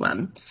expected to be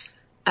one.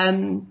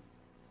 And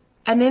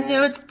then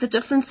there are the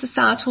different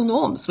societal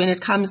norms when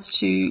it comes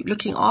to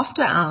looking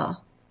after our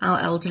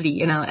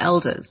elderly and our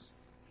elders.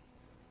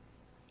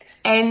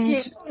 And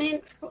yes, I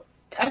mean,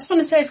 I just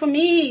want to say for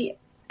me,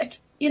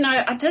 in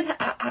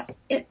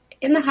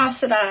the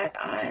house that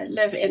I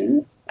live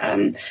in,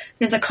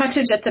 there's a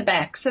cottage at the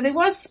back. So there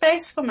was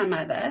space for my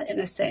mother in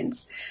a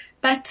sense,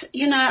 but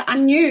I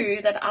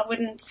knew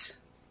that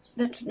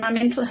that my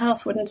mental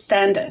health wouldn't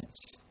stand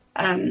it.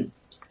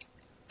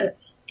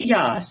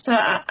 So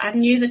I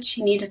knew that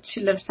she needed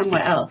to live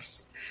somewhere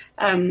else,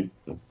 and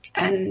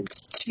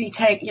to be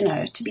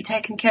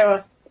taken care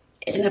of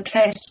in a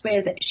place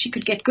where she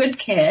could get good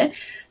care,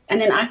 and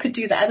then I could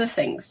do the other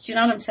things. Do you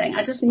know what I'm saying?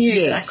 I just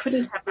knew that I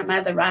couldn't have my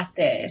mother right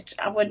there.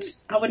 I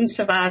wouldn't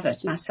survive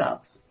it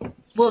myself.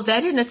 Well,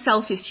 that in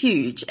itself is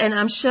huge, and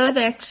I'm sure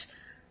that.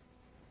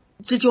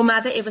 Did your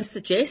mother ever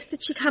suggest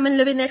that she come and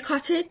live in that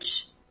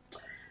cottage?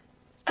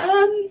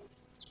 I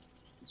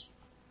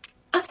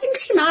think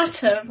she might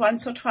have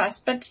once or twice,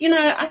 but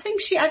I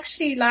think she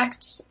actually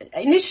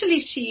initially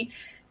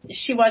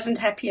she wasn't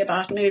happy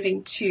about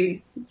moving to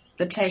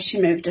the place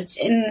she moved. It's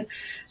in,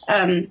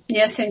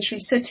 near Century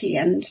City,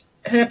 and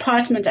her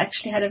apartment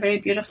actually had a very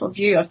beautiful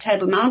view of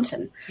Table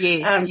Mountain.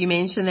 Yes, you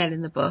mentioned that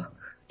in the book.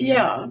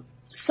 Yeah.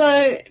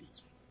 So,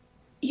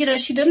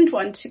 she didn't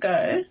want to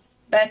go,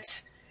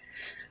 but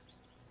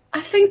I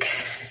think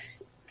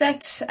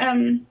that,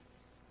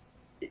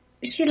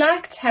 she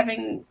liked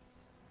having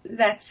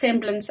that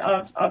semblance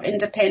of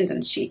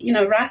independence. She,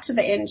 right to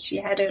the end, she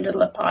had her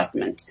little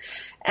apartment,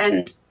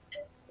 and,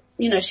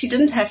 she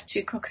didn't have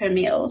to cook her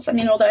meals. I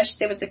mean, although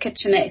there was a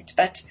kitchenette,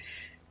 but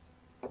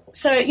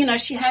so,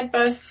 she had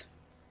both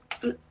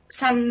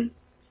some,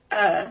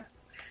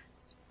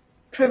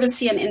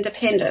 privacy and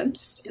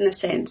independence in a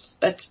sense,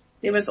 but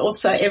there was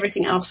also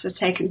everything else was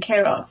taken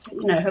care of,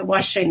 her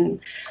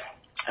washing,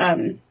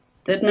 the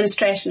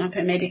administration of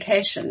her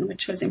medication,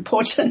 which was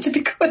important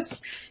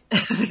because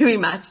very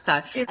much so.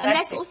 Exactly. And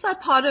that's also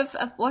part of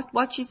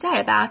what you say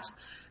about,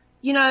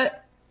 you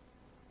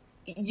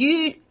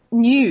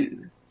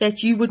knew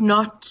that you would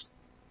not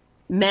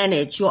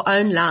manage your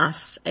own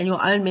life and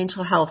your own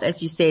mental health,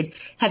 as you said,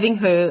 having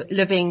her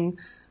living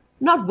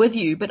not with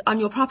you, but on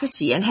your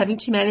property and having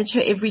to manage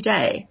her every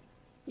day.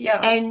 Yeah.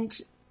 And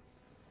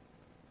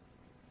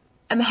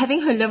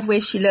having her live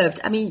where she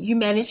lived, I mean, you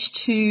managed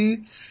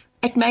to,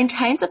 it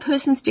maintains a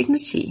person's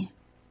dignity,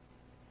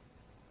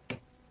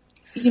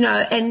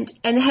 and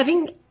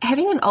having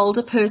an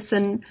older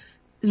person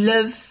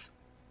live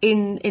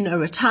in a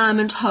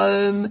retirement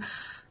home,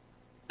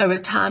 a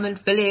retirement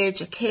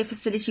village, a care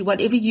facility,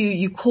 whatever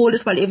you call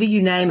it, whatever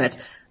you name it,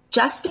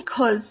 just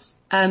because,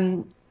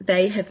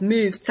 they have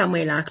moved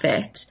somewhere like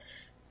that,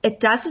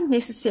 it doesn't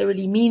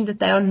necessarily mean that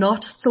they are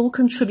not still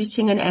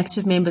contributing and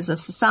active members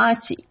of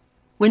society.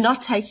 We're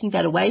not taking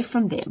that away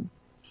from them.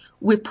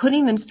 We're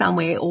putting them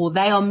somewhere, or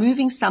they are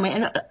moving somewhere.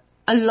 And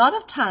a lot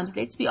of times,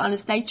 let's be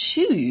honest, they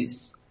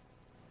choose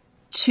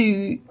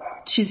to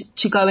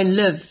go and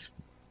live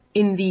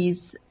in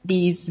these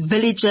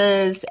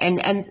villages,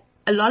 and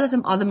a lot of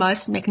them are the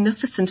most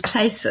magnificent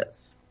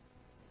places.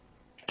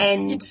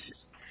 And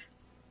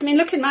I mean,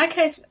 look, in my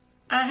case,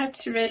 I had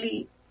to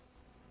really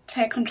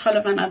take control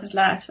of my mother's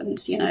life and,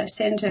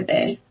 send her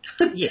there.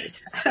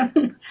 Yes.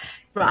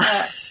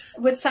 Right.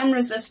 With some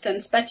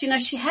resistance. But,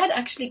 she had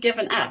actually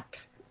given up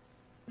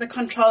the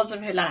controls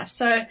of her life.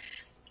 So,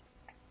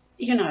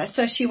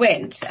 so she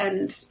went,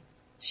 and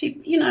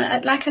she,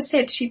 like I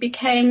said, she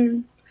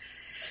became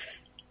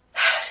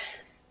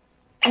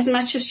as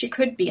much as she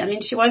could be. I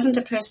mean, she wasn't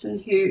a person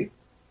who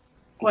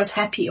was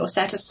happy or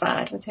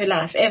satisfied with her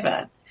life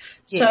ever.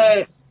 Yes.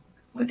 So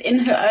within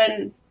her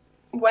own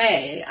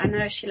way, I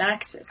know she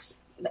likes it.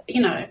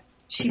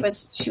 She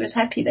was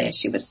happy there.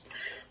 She was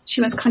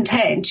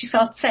contained. She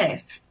felt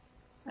safe.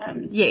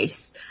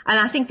 Yes. And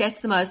I think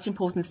that's the most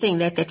important thing,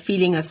 that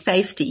feeling of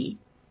safety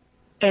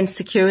and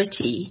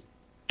security.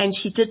 And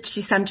she did,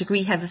 to some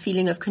degree, have a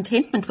feeling of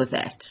contentment with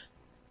that.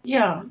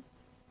 Yeah.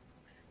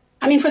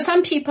 I mean, for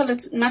some people,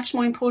 it's much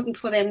more important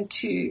for them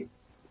to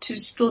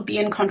still be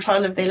in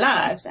control of their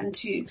lives and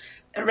to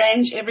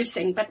arrange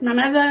everything. But my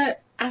mother,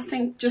 I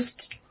think,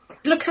 it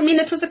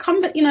was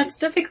it's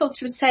difficult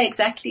to say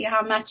exactly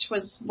how much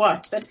was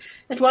what, but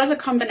it was a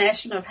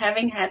combination of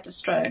having had the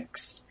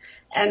strokes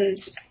and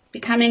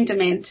becoming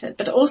demented,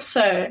 but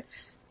also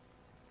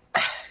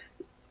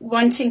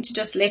wanting to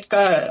just let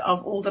go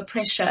of all the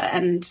pressure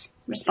and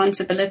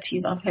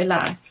responsibilities of her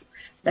life.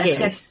 That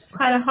had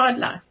quite a hard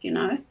life,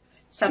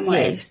 some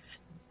ways.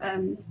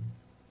 Yes.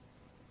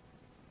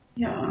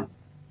 Yeah.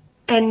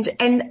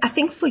 And I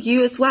think for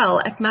you as well,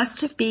 it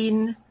must have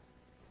been,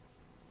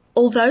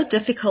 although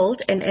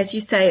difficult, and as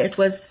you say, it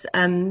was,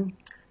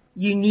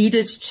 you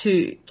needed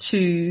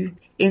to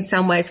in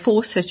some ways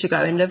force her to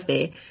go and live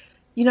there.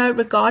 You know,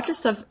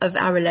 regardless of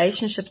our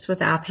relationships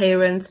with our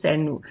parents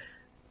and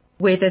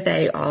whether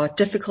they are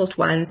difficult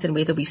ones and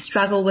whether we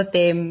struggle with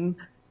them,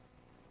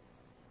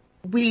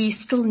 we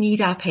still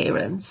need our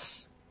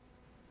parents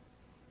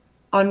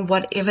on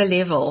whatever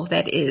level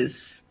that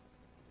is.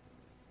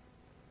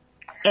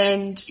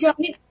 And yeah,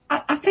 I mean,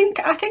 I think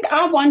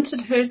I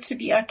wanted her to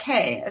be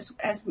okay as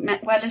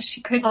well as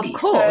she could be. Of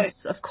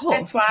course.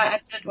 That's why I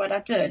did what I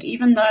did,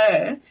 even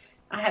though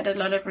I had a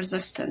lot of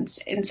resistance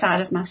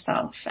inside of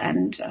myself.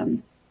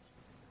 And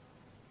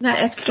no,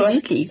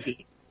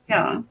 absolutely.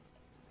 Yeah.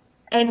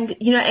 And,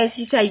 you know, as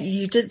you say,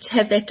 you did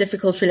have that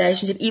difficult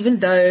relationship, even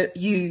though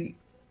you,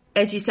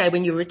 as you say,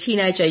 when you were a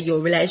teenager, your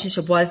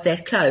relationship was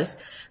that close.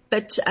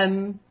 But,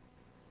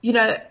 you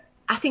know,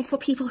 I think for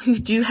people who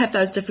do have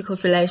those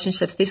difficult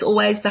relationships, there's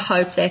always the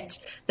hope that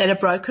a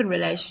broken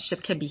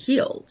relationship can be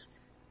healed.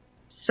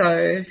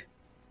 So,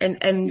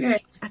 and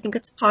yes. I think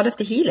it's part of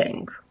the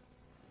healing.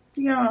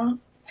 Yeah.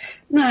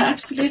 No,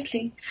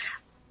 absolutely.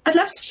 I'd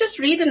love to just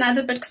read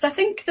another bit because I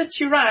think that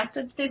you're right,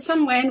 that there's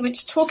some way in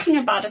which talking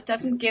about it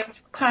doesn't give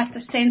quite the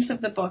sense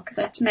of the book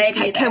that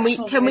maybe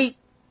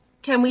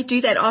Can we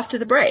do that after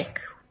the break?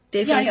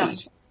 Definitely.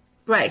 Yeah.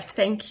 Great,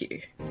 thank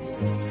you.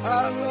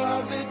 I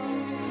love it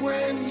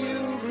when you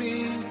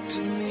read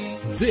to me.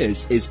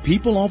 This is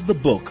People of the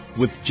Book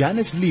with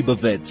Janice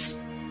Liebowitz.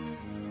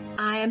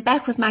 I am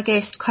back with my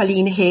guest,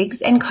 Colleen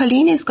Higgs, and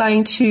Colleen is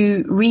going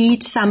to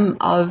read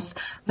an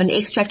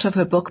extract of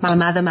her book, My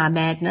Mother, My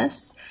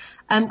Madness.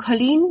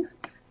 Colleen,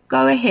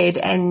 go ahead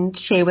and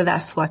share with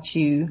us what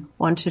you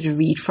wanted to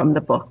read from the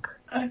book.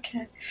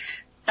 Okay.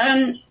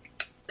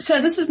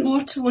 So this is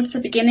more towards the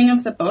beginning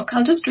of the book.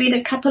 I'll just read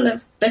a couple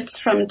of bits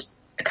from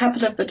a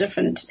couple of the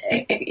different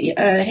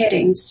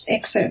headings,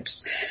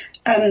 excerpts.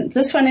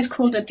 This one is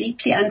called A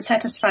Deeply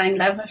Unsatisfying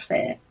Love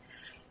Affair.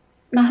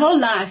 My whole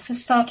life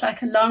has felt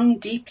like a long,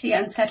 deeply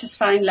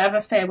unsatisfying love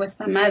affair with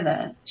my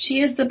mother. She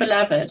is the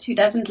beloved who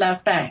doesn't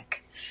love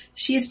back.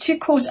 She is too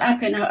caught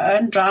up in her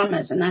own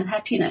dramas and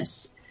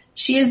unhappiness.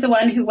 She is the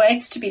one who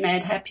waits to be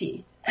made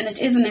happy, and it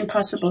is an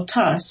impossible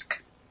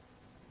task.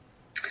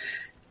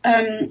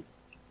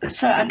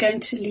 So I'm going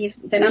to leave,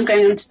 then I'm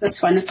going on to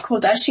this one. It's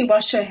called Does She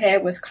Wash Her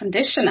Hair with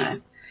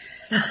Conditioner?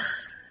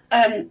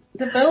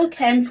 The bill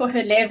came for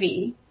her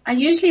levy. I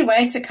usually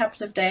wait a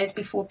couple of days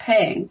before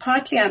paying.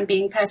 Partly I'm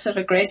being passive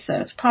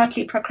aggressive,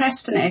 partly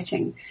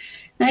procrastinating.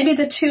 Maybe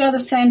the two are the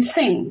same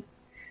thing.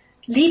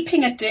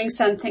 Leaping at doing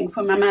something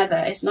for my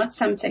mother is not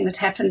something that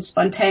happens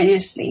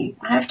spontaneously.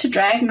 I have to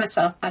drag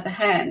myself by the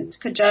hand,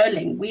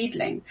 cajoling,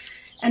 wheedling,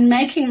 and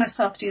making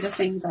myself do the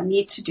things I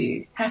need to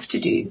do, have to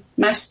do,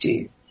 must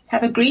do,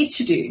 have agreed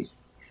to do,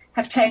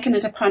 have taken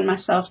it upon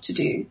myself to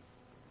do.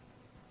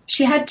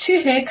 She had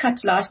 2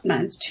 haircuts last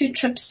month, 2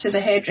 trips to the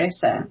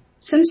hairdresser.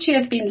 Since she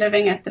has been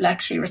living at the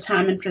luxury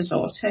retirement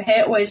resort, her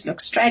hair always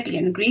looks straggly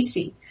and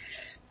greasy.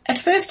 At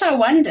first I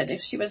wondered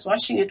if she was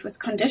washing it with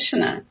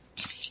conditioner.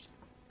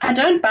 I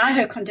don't buy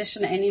her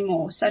conditioner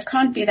anymore, so it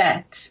can't be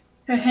that.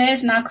 Her hair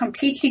is now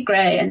completely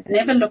grey and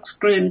never looks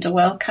groomed or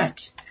well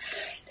cut.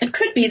 It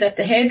could be that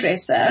the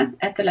hairdresser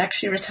at the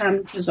luxury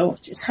retirement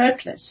resort is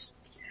hopeless.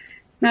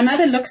 My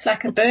mother looks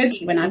like a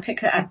burgie when I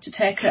pick her up to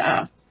take her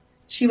out.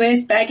 She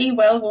wears baggy,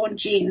 well-worn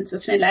jeans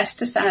with an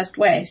elasticized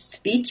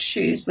waist, beach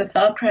shoes with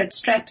velcroed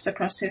straps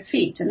across her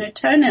feet, and her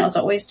toenails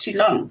are always too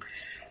long.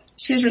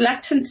 She is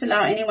reluctant to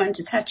allow anyone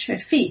to touch her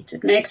feet.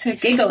 It makes her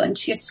giggle and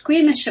she is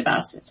squeamish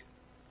about it.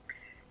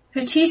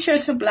 Her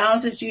t-shirt or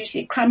blouse is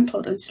usually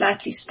crumpled and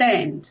slightly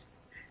stained.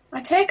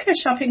 I take her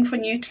shopping for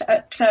new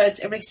clothes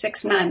every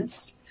 6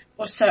 months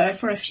or so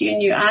for a few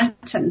new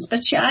items,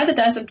 but she either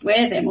doesn't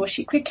wear them or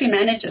she quickly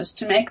manages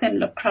to make them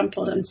look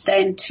crumpled and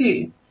stained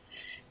too.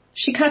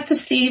 She cut the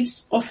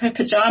sleeves off her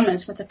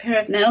pajamas with a pair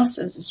of nail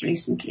scissors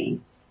recently.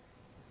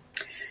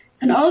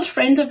 An old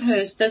friend of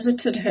hers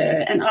visited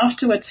her and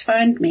afterwards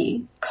phoned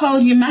me. Cole,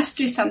 you must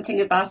do something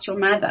about your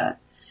mother.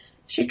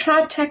 She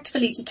tried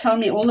tactfully to tell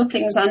me all the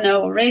things I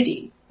know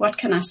already. What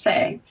can I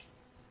say?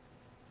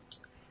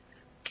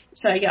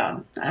 So yeah.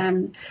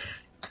 And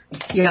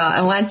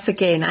once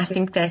again, I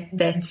think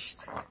that,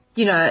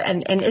 you know,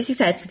 and as you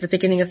said, it's at the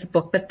beginning of the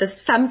book, but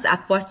this sums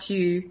up what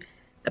you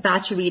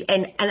read.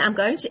 And I'm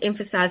going to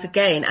emphasize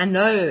again, I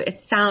know it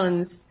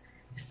sounds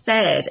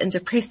sad and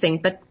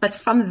depressing, but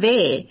from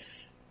there,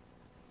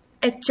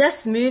 it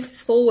just moves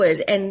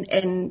forward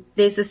and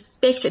there's a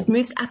spectrum, it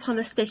moves up on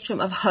the spectrum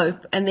of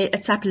hope and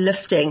it's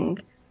uplifting.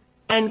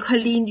 And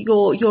Colleen,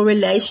 your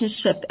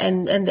relationship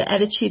and the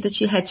attitude that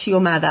you had to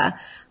your mother,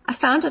 I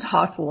found it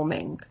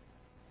heartwarming.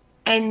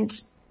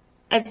 And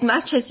as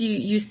much as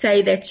you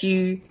say that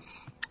you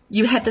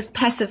have this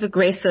passive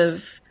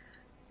aggressive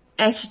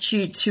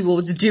attitude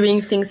towards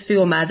doing things for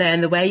your mother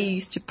and the way you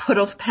used to put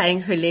off paying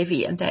her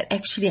levy, and that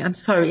actually, I'm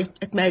sorry,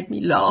 it made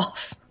me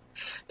laugh.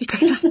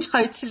 Because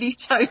I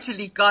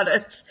totally got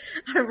it.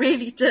 I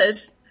really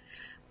did.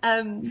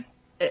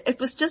 It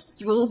was just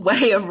your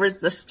way of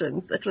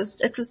resistance. It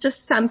was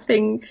just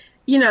something,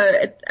 you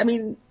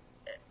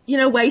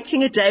know,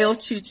 waiting a day or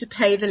two to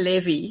pay the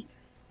levy.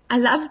 I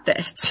love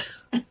that.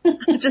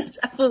 Just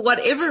for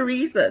whatever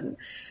reason,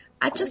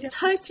 I just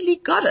totally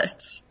got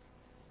it.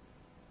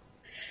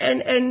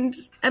 And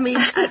I mean,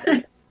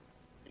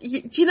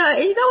 you know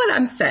what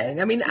I'm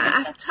saying? I mean,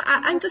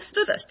 I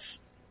understood it.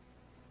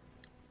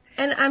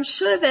 And I'm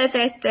sure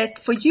that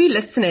for you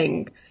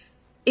listening,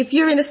 if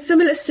you're in a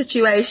similar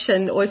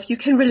situation or if you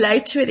can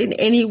relate to it in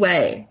any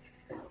way,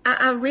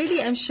 I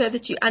really am sure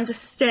that you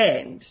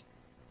understand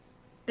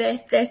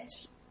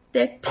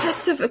that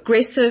passive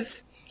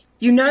aggressive,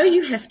 you know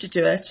you have to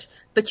do it,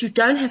 but you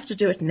don't have to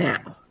do it now.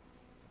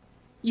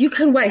 You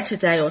can wait a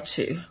day or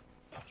two,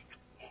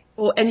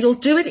 and you'll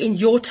do it in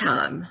your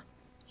time.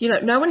 You know,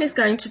 no one is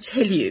going to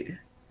tell you,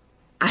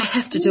 I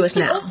have to do it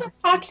now. It's also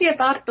partly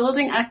about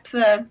building up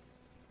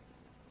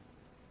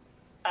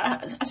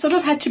I sort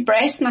of had to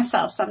brace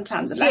myself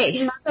sometimes. Like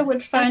yes, my mother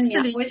would phone me, I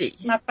absolutely. always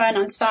put my phone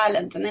on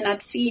silent, and then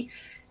I'd see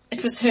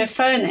it was her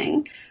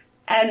phoning,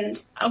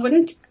 and I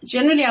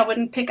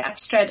wouldn't pick up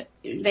straight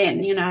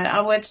then, you know.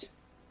 I would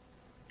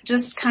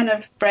just kind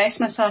of brace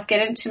myself,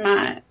 get into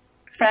my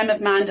frame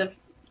of mind of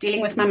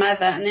dealing with my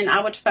mother, and then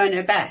I would phone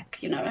her back,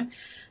 you know.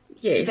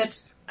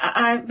 Yes.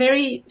 I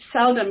very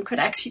seldom could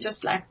actually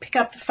just like pick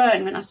up the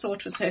phone when I saw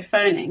it was her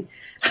phoning.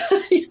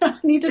 You know, I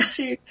needed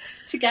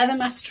to gather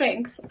my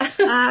strength.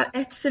 I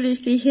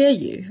absolutely hear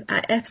you.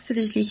 Colleen.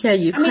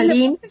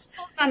 The book is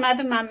called My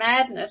Mother, My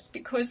Madness,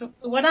 because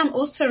what I'm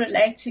also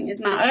relating is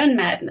my own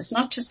madness,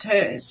 not just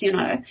hers, you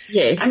know.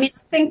 Yes. I mean, I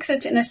think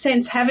that in a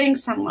sense, having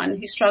someone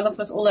who struggles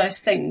with all those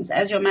things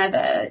as your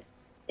mother,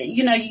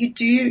 you know,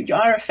 you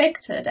are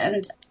affected,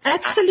 and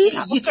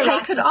absolutely, you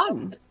take it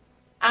on.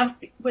 I've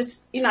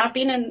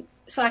been in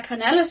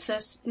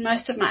psychoanalysis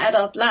most of my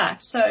adult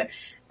life. So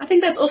I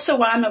think that's also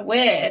why I'm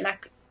aware,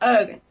 like,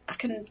 I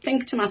can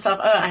think to myself,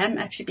 I am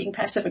actually being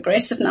passive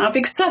aggressive now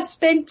because I've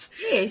spent,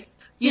 yes,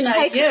 you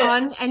take it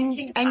on and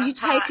you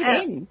take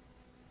it in.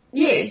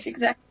 Yes,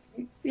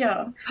 exactly.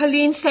 Yeah.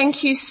 Colleen,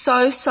 thank you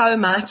so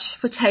much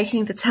for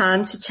taking the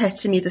time to chat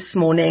to me this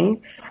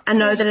morning. I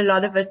know that a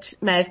lot of it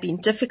may have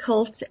been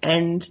difficult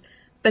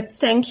but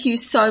thank you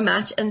so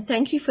much, and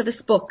thank you for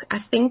this book. I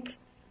think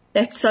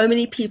that so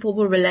many people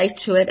will relate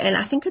to it, and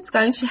I think it's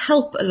going to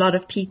help a lot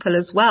of people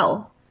as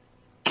well.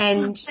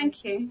 And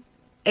thank you.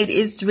 It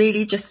is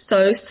really just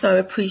so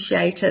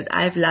appreciated.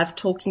 I've loved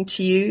talking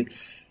to you.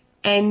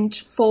 And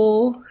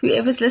for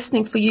whoever's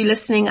listening, for you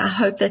listening, I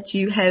hope that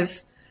you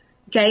have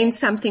gained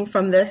something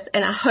from this,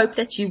 and I hope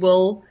that you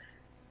will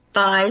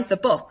buy the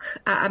book.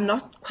 I'm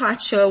not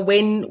quite sure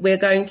when we're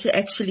going to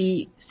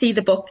actually see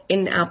the book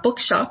in our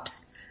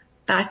bookshops,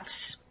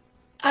 but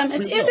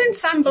it is in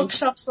some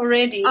bookshops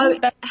already. Oh,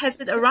 but has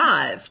it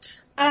arrived?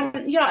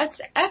 Yeah,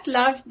 it's at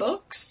Love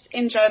Books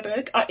in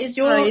Joburg.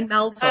 In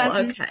Melville,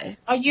 okay.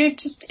 Are you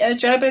just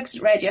Joburg's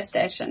radio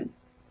station?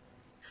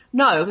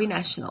 No, we're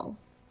national.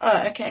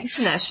 Oh, okay.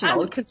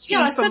 International. It is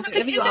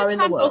in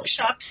some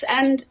bookshops,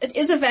 and it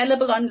is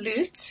available on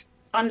Loot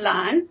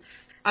online.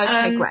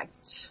 Okay,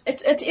 great.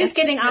 It is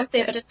getting out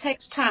there, but it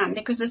takes time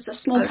because it's a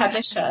small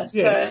publisher.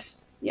 Yes.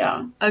 So,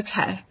 yeah.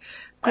 Okay.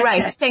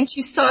 Great. Okay. Thank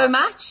you so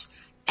much.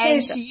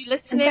 And to you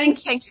listening,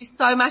 thank you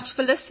so much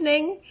for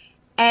listening,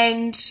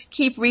 and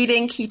keep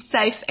reading, keep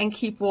safe, and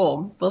keep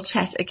warm. We'll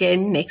chat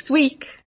again next week.